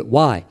going to do it.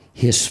 Why?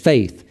 His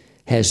faith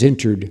has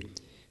entered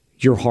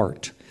your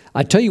heart.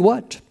 I tell you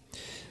what,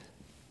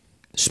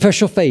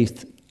 special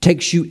faith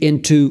takes you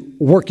into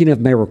working of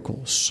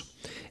miracles.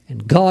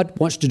 And God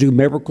wants to do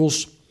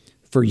miracles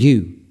for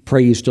you.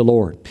 Praise the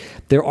Lord.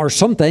 There are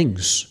some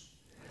things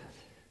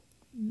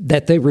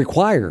that they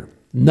require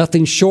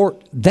nothing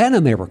short than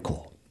a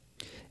miracle.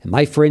 And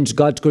my friends,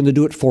 God's going to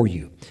do it for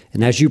you.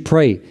 And as you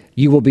pray,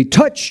 you will be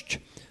touched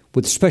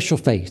with special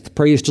faith.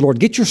 Praise the Lord.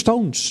 Get your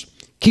stones.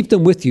 Keep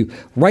them with you.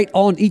 Write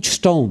on each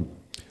stone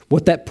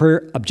what that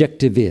prayer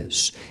objective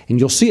is. And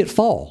you'll see it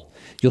fall.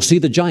 You'll see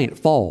the giant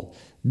fall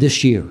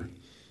this year.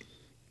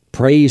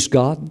 Praise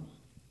God.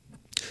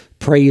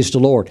 Praise the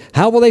Lord.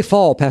 How will they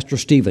fall, Pastor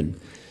Stephen?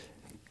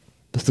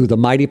 Through the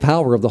mighty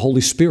power of the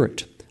Holy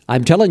Spirit.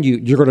 I'm telling you,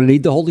 you're going to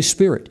need the Holy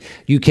Spirit.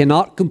 You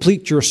cannot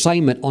complete your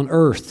assignment on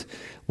earth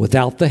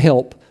without the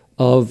help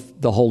of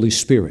the Holy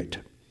Spirit.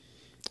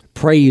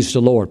 Praise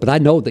the Lord. But I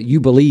know that you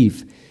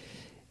believe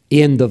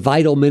in the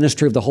vital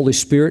ministry of the Holy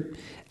Spirit,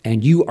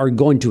 and you are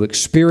going to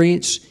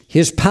experience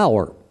His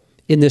power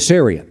in this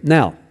area.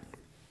 Now,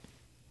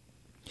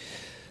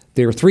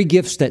 there are 3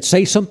 gifts that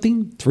say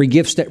something, 3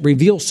 gifts that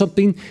reveal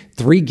something,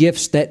 3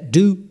 gifts that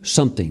do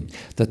something.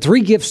 The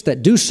 3 gifts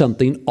that do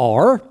something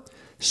are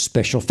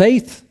special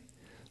faith,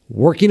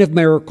 working of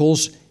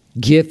miracles,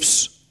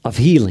 gifts of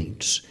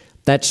healings.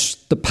 That's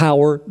the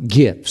power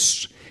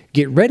gifts.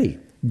 Get ready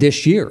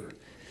this year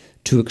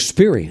to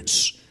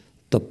experience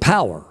the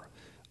power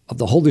of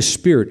the Holy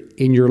Spirit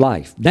in your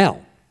life.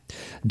 Now,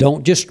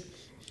 don't just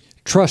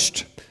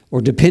trust or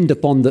depend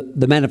upon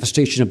the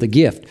manifestation of the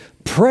gift.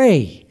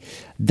 Pray.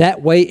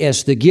 That way,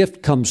 as the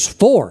gift comes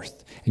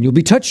forth, and you'll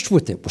be touched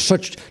with it with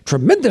such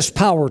tremendous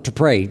power to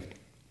pray,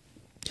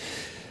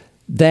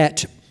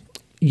 that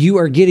you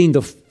are getting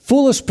the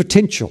fullest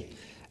potential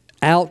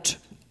out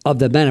of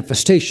the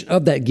manifestation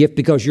of that gift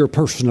because you're a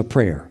person of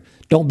prayer.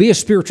 Don't be a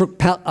spiritual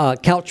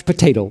couch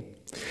potato.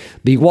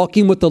 Be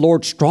walking with the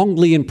Lord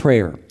strongly in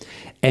prayer,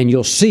 and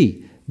you'll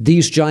see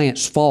these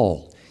giants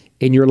fall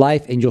in your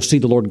life, and you'll see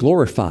the Lord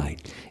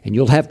glorified, and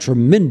you'll have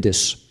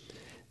tremendous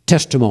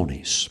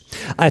testimonies.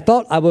 I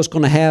thought I was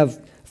going to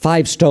have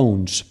 5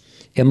 stones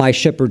in my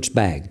shepherd's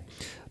bag,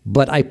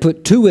 but I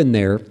put 2 in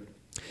there,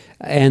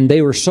 and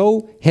they were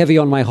so heavy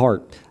on my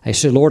heart. I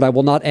said, Lord, I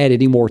will not add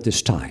any more at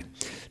this time.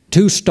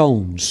 2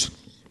 stones.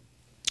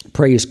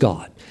 Praise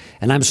God.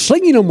 And I'm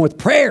slinging them with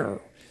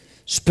prayer,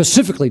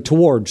 specifically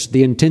towards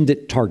the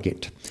intended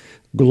target.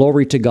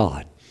 Glory to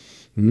God.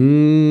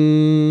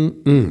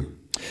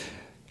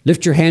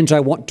 Lift your hands. I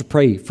want to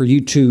pray for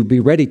you to be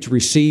ready to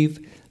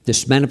receive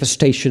this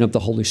manifestation of the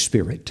Holy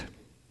Spirit.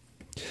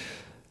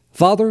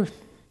 Father,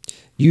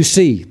 you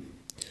see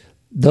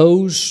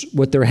those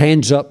with their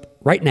hands up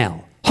right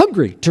now,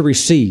 hungry to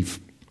receive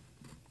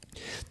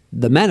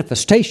the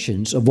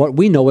manifestations of what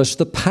we know as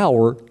the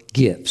power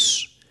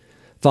gifts.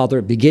 Father,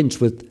 it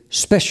begins with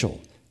special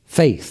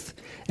faith,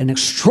 an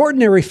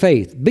extraordinary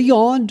faith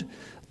beyond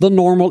the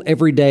normal,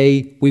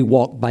 everyday, we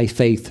walk by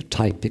faith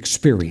type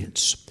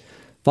experience.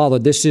 Father,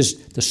 this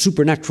is the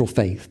supernatural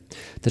faith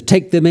to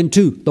take them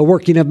into the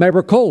working of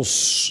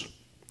miracles.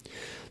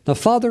 Now,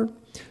 Father,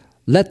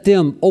 let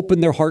them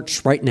open their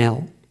hearts right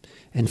now.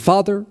 And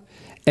Father,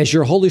 as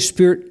your Holy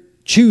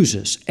Spirit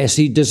chooses, as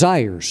He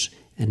desires,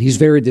 and He's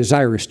very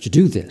desirous to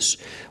do this,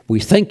 we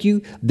thank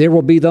you there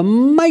will be the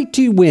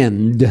mighty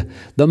wind,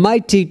 the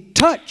mighty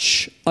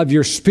touch of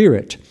your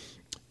Spirit,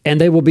 and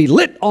they will be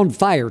lit on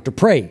fire to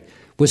pray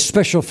with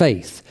special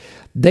faith.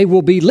 They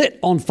will be lit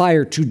on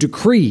fire to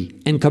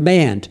decree and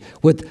command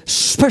with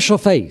special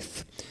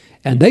faith,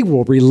 and they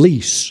will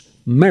release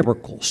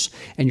miracles,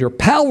 and your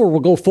power will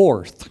go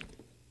forth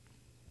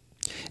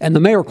and the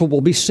miracle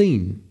will be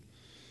seen.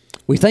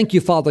 We thank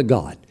you, Father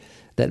God,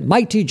 that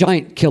mighty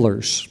giant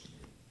killers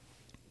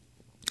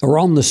are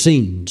on the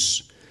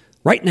scenes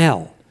right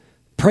now.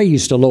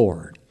 Praise the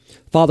Lord.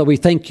 Father, we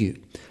thank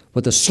you.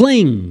 With a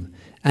sling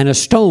and a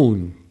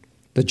stone,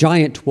 the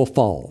giant will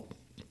fall.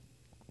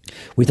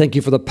 We thank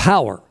you for the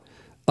power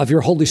of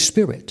your Holy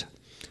Spirit.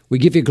 We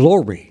give you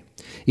glory,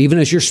 even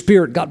as your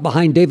Spirit got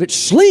behind David's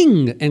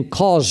sling and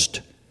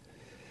caused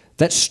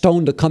that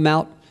stone to come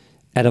out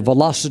at a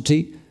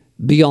velocity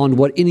beyond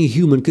what any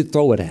human could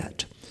throw it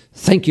at.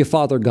 Thank you,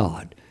 Father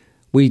God.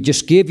 We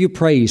just give you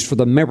praise for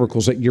the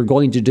miracles that you're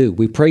going to do.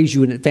 We praise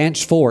you in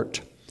advance for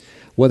it,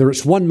 whether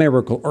it's one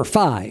miracle or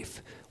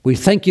 5. We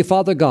thank you,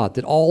 Father God,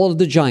 that all of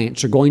the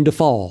giants are going to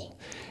fall,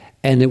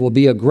 and it will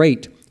be a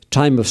great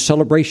time of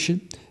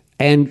celebration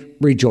and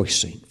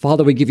rejoicing.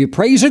 Father, we give you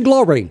praise and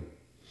glory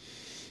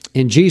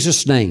in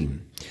Jesus'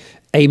 name.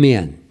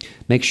 Amen.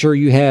 Make sure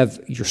you have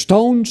your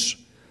stones,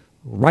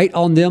 write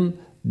on them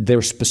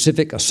their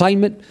specific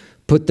assignment,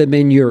 put them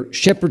in your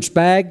shepherd's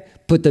bag,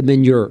 put them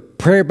in your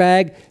prayer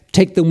bag,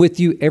 take them with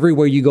you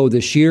everywhere you go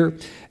this year,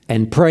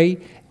 and pray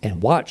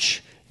and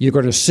watch. You're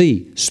going to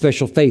see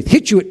special faith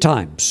hit you at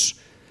times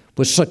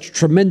with such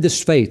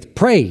tremendous faith.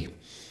 Pray,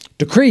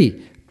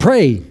 decree,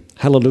 pray,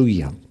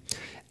 hallelujah.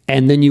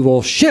 And then you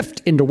will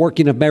shift into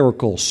working of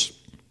miracles.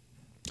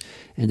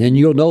 And then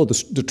you'll know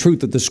the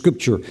truth of the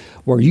Scripture,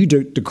 where you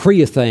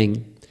decree a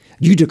thing,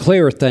 you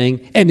declare a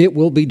thing, and it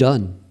will be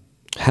done.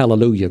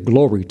 Hallelujah.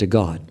 Glory to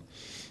God.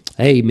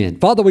 Amen.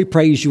 Father, we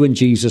praise you in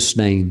Jesus'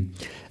 name.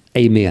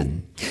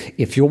 Amen.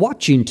 If you're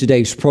watching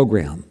today's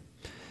program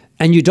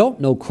and you don't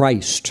know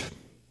Christ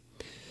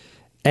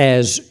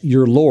as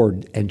your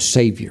Lord and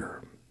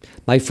Savior,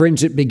 my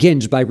friends, it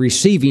begins by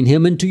receiving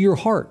Him into your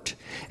heart.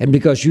 And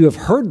because you have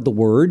heard the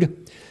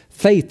Word,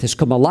 faith has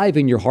come alive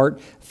in your heart.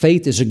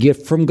 Faith is a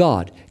gift from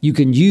God. You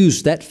can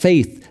use that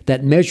faith,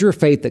 that measure of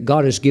faith that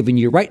God has given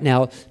you right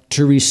now,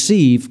 to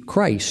receive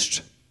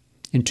Christ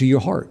into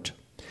your heart.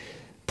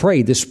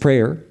 Pray this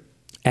prayer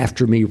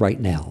after me right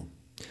now.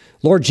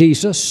 Lord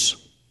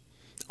Jesus,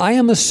 I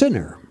am a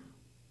sinner,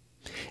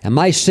 and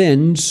my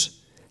sins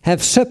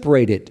have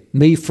separated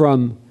me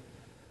from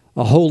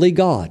a holy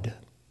God.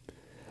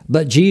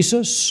 But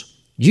Jesus,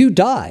 you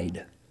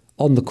died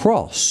on the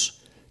cross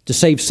to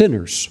save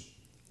sinners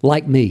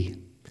like me.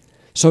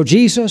 So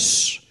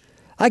Jesus,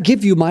 I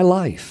give you my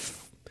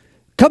life.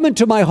 Come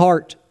into my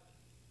heart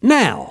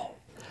now.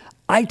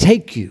 I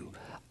take you.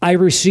 I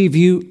receive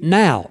you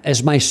now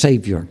as my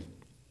Savior.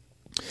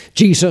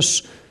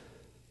 Jesus,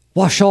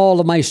 wash all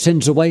of my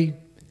sins away.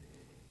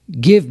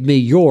 Give me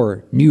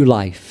your new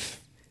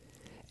life.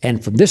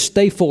 And from this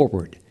day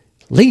forward,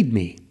 lead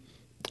me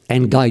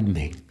and guide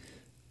me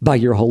by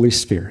your Holy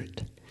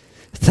Spirit.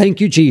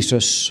 Thank you,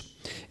 Jesus.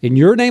 In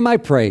your name I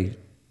pray.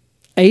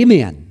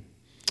 Amen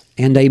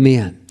and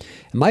amen.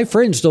 And my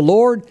friends, the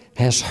Lord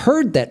has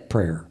heard that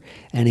prayer,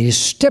 and He has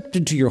stepped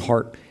into your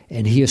heart,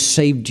 and He has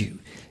saved you.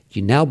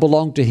 You now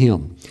belong to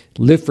Him.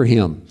 Live for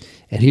Him,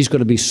 and He's going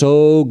to be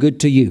so good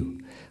to you.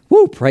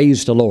 Woo,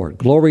 praise the Lord.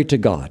 Glory to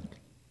God.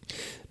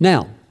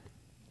 Now,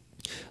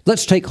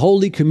 let's take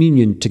Holy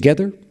Communion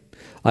together.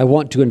 I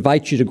want to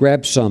invite you to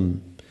grab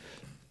some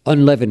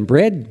unleavened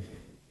bread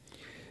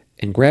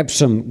and grab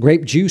some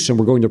grape juice, and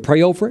we're going to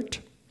pray over it,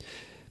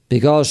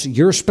 because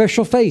your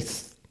special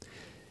faith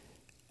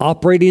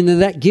operating in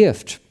that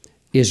gift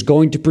is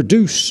going to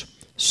produce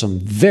some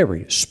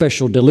very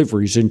special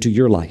deliveries into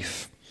your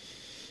life.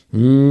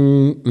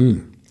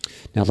 Now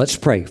let's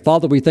pray.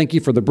 Father, we thank you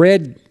for the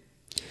bread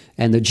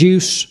and the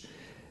juice.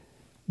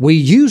 We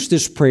use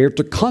this prayer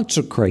to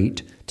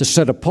consecrate, to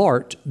set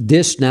apart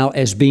this now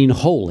as being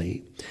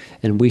holy.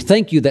 And we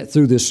thank you that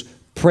through this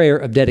prayer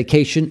of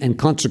dedication and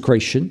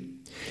consecration,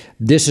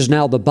 this is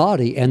now the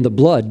body and the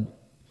blood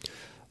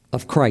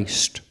of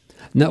Christ.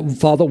 Now,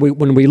 Father,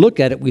 when we look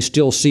at it, we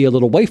still see a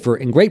little wafer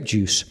and grape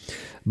juice,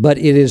 but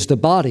it is the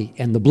body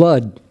and the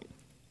blood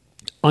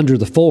under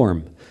the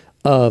form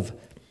of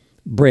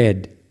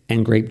bread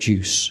and grape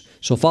juice.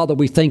 So, Father,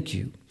 we thank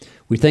you.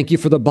 We thank you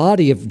for the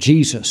body of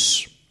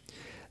Jesus,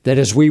 that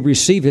as we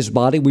receive His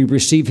body, we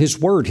receive His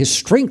word, His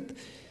strength,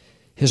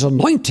 His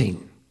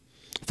anointing.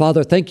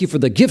 Father, thank you for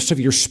the gifts of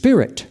your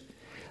Spirit.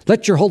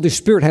 Let your Holy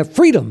Spirit have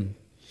freedom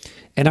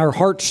in our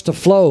hearts to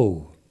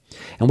flow.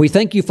 And we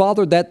thank you,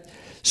 Father, that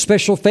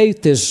special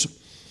faith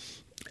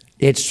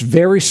it's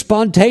very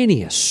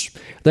spontaneous.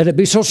 Let it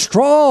be so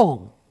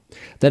strong.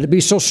 Let it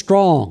be so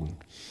strong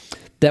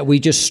that we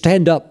just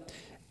stand up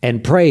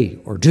and pray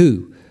or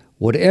do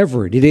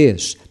whatever it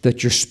is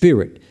that your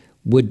Spirit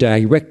would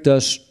direct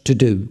us to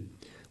do.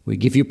 We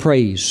give you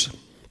praise.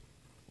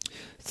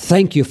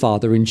 Thank you,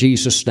 Father, in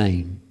Jesus'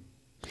 name.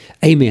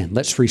 Amen.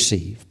 Let's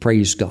receive.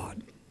 Praise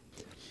God.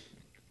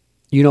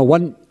 You know,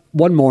 one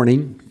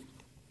morning,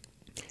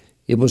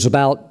 it was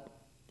about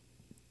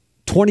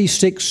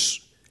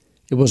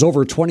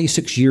over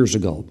 26 years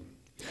ago.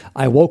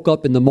 I woke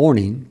up in the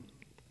morning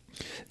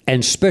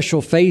and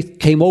special faith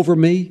came over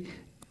me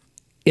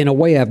in a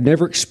way I've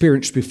never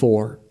experienced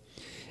before.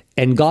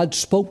 And God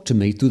spoke to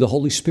me through the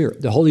Holy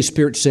Spirit. The Holy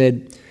Spirit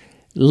said,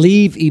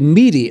 leave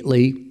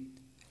immediately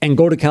and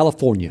go to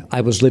California.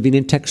 I was living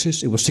in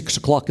Texas. It was 6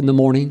 o'clock in the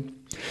morning.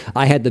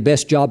 I had the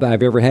best job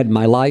I've ever had in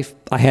my life.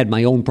 I had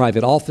my own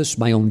private office,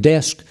 my own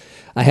desk.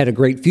 I had a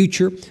great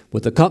future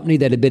with a company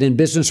that had been in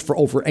business for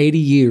over 80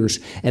 years.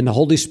 And the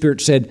Holy Spirit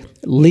said,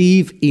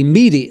 leave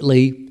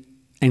immediately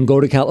and go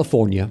to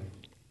California.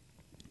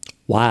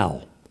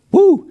 Wow.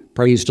 Woo!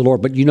 Praise the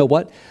Lord. But you know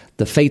what?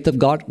 The faith of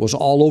God was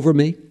all over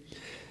me.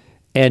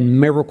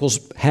 And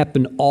miracles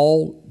happened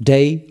all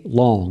day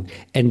long.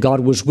 And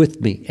God was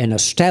with me and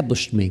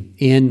established me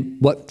in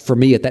what for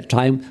me at that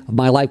time of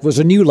my life was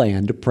a new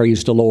land.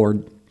 Praise the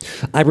Lord.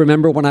 I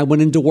remember when I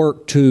went into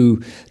work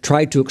to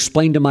try to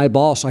explain to my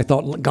boss, I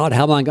thought, God,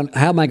 how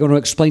am I going to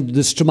explain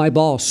this to my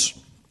boss?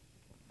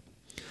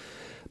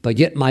 But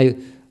yet my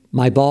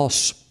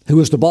boss, who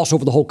was the boss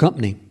over the whole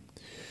company,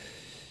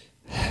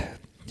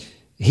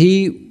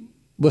 he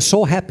was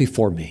so happy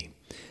for me.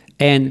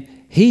 And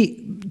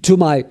he, to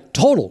my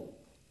total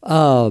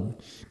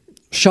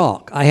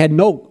shock, I had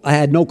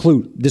no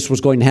clue this was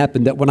going to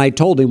happen, that when I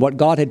told him what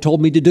God had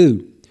told me to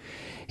do,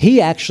 he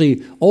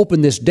actually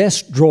opened this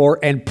desk drawer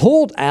and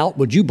pulled out,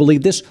 would you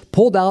believe this,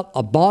 pulled out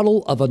a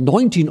bottle of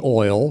anointing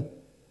oil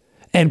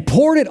and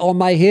poured it on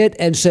my head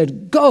and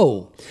said,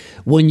 go.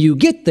 When you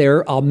get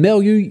there, I'll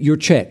mail you your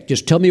check.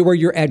 Just tell me where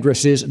your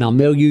address is and I'll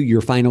mail you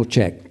your final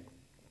check.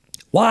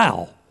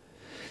 Wow.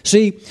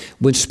 See,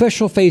 when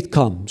special faith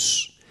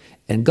comes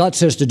and God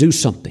says to do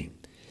something,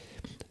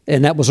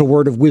 and that was a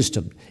word of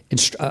wisdom,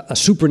 a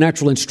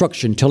supernatural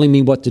instruction telling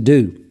me what to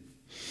do.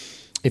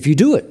 If you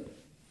do it,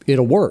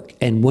 it'll work.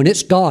 And when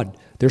it's God,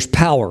 there's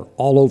power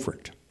all over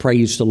it.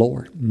 Praise the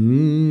Lord.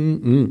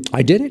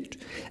 I did it.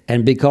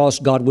 And because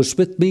God was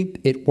with me,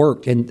 it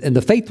worked. And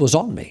the faith was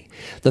on me.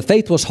 The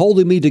faith was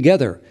holding me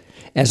together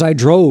as I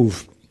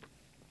drove,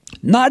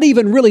 not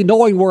even really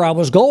knowing where I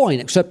was going,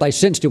 except I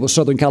sensed it was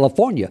Southern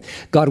California.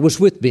 God was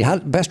with me.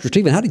 Pastor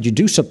Stephen, how did you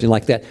do something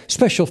like that?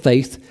 Special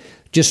faith,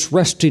 just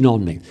resting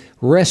on me.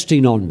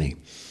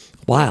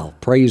 Wow,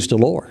 praise the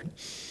Lord.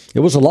 It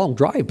was a long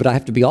drive, but I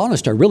have to be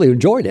honest, I really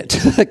enjoyed it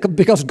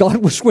because God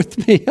was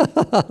with me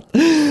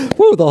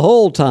Woo, the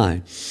whole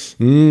time.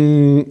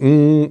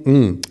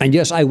 And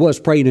yes, I was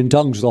praying in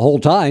tongues the whole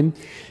time,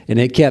 and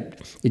it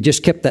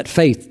just kept that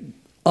faith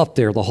up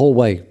there the whole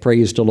way.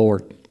 Praise the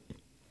Lord.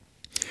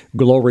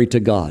 Glory to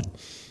God.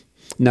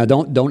 Now,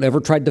 don't ever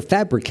try to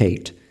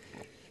fabricate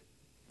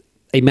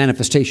a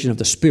manifestation of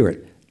the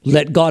Spirit.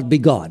 Let God be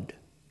God.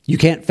 You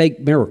can't fake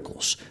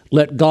miracles.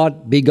 Let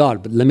God be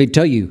God. But let me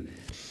tell you,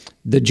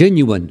 the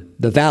genuine,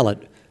 the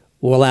valid,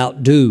 will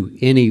outdo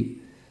any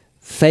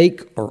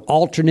fake or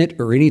alternate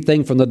or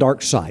anything from the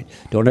dark side.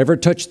 Don't ever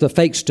touch the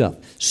fake stuff.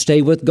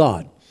 Stay with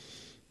God.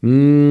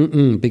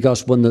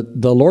 Because when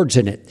the Lord's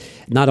in it,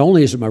 not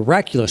only is it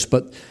miraculous,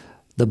 but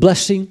the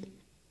blessing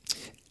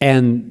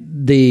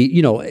and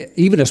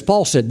even as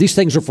Paul said, these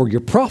things are for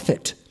your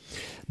profit.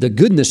 The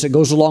goodness that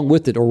goes along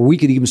with it, or we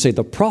could even say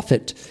the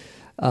profit,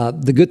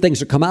 the good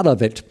things that come out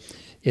of it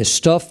is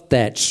stuff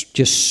that's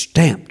just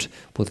stamped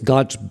with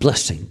God's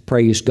blessing.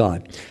 Praise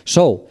God.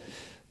 So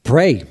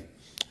pray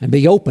and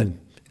be open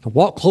and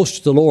walk close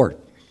to the Lord,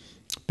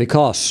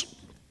 because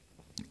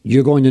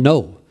you're going to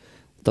know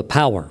the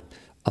power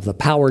of the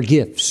power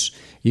gifts.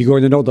 You're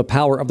going to know the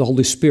power of the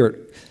Holy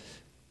Spirit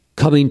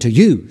coming to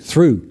you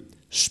through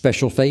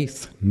special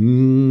faith.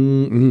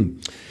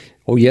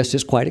 Oh, yes,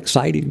 it's quite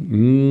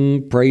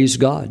exciting. Praise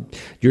God.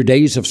 Your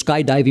days of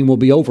skydiving will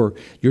be over.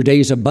 Your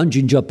days of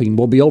bungee jumping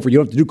will be over. You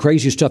don't have to do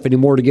crazy stuff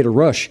anymore to get a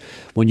rush.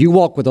 When you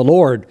walk with the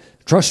Lord,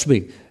 trust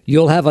me,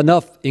 you'll have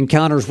enough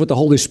encounters with the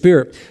Holy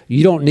Spirit.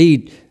 You don't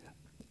need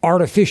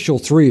artificial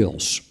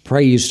thrills.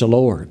 Praise the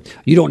Lord.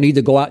 You don't need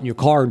to go out in your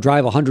car and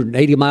drive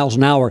 180 miles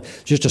an hour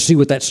just to see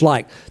what that's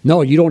like.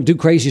 No, you don't do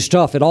crazy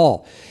stuff at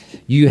all.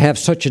 You have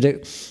such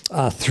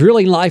a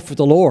thrilling life with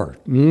the Lord.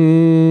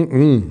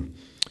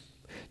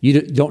 You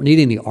don't need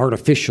any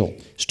artificial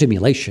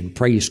stimulation.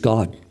 Praise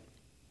God.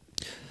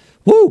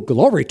 Woo,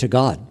 glory to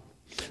God.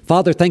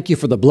 Father, thank you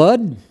for the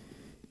blood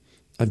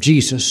of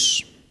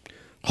Jesus,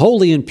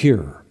 holy and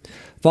pure.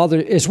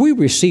 Father, as we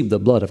receive the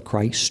blood of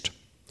Christ,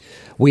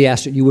 we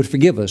ask that you would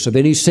forgive us of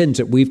any sins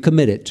that we've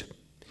committed.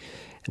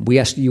 We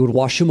ask that you would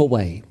wash them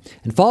away.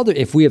 And Father,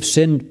 if we have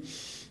sinned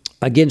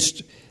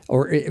against,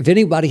 or if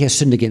anybody has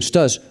sinned against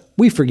us,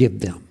 we forgive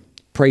them.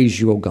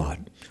 Praise you, O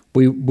God.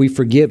 We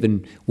forgive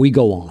and we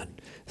go on.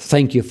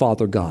 Thank you,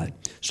 Father God.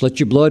 So let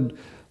your blood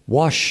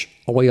wash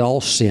away all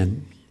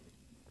sin.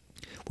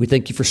 We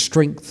thank you for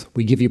strength.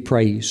 We give you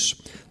praise.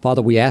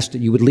 Father, we ask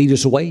that you would lead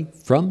us away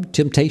from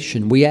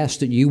temptation. We ask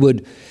that you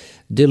would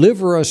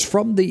deliver us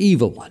from the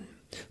evil one.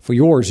 For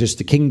yours is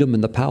the kingdom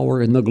and the power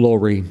and the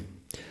glory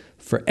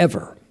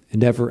forever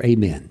and ever.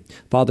 Amen.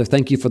 Father,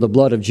 thank you for the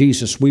blood of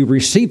Jesus. We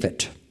receive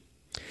it.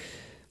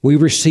 We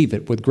receive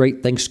it with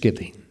great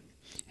thanksgiving.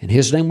 In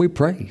his name we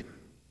pray.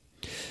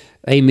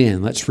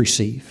 Amen. Let's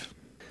receive.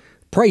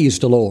 Praise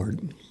the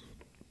Lord.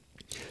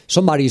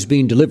 Somebody's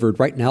being delivered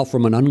right now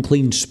from an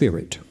unclean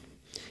spirit.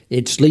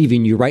 it's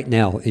leaving you right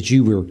now as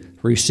you were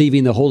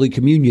receiving the Holy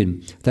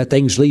Communion. That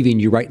thing's leaving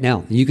you right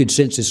now. You can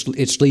sense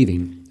it's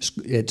leaving.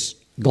 It's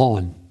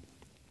gone.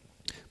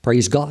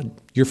 Praise God.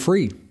 You're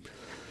free.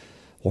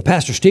 Well,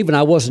 Pastor Stephen,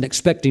 I wasn't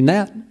expecting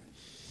that.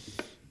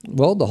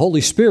 Well, the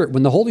Holy Spirit,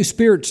 when the Holy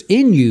Spirit's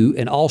in you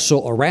and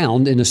also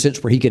around in a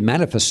sense where he can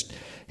manifest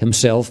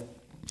himself,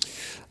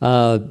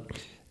 good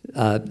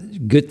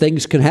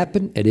things can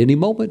happen at any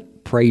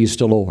moment. Praise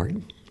the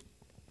Lord.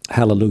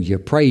 Hallelujah.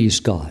 Praise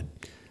God.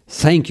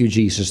 Thank you,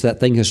 Jesus.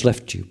 That thing has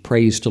left you.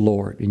 Praise the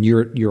Lord. And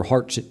your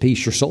heart's at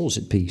peace. Your soul's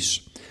at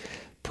peace.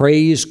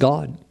 Praise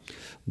God.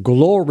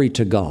 Glory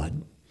to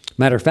God.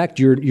 Matter of fact,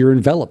 you're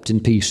enveloped in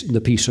peace, in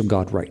the peace of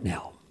God right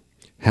now.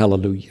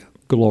 Hallelujah.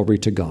 Glory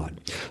to God.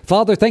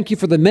 Father, thank you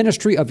for the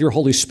ministry of your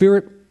Holy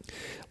Spirit.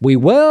 We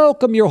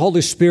welcome your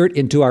Holy Spirit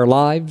into our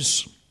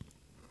lives,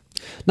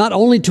 not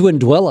only to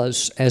indwell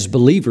us as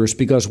believers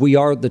because we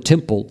are the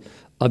temple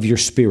of your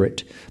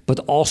Spirit, but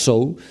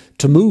also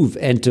to move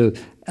and to,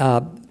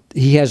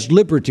 he has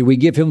liberty. We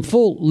give him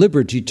full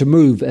liberty to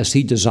move as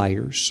he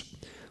desires.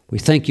 We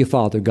thank you,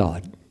 Father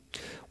God.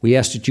 We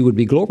ask that you would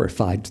be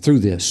glorified through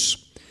this.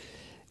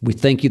 We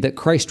thank you that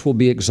Christ will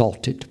be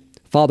exalted.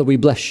 Father, we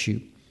bless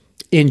you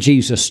in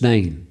Jesus'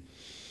 name.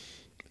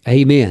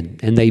 Amen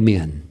and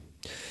amen.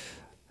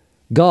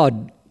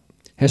 God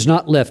has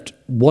not left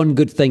one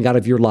good thing out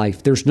of your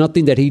life. There's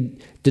nothing that he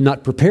did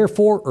not prepare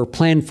for or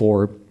plan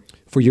for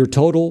your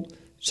total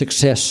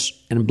success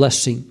and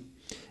blessing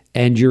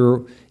and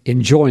your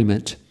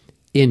enjoyment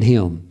in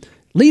him.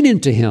 Lean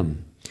into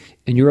him,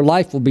 and your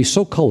life will be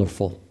so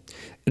colorful.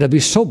 It'll be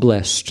so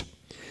blessed.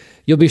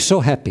 You'll be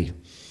so happy.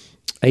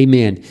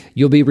 Amen.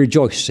 You'll be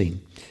rejoicing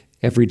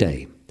every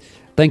day.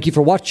 Thank you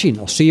for watching.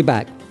 I'll see you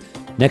back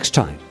next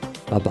time.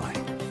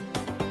 Bye-bye.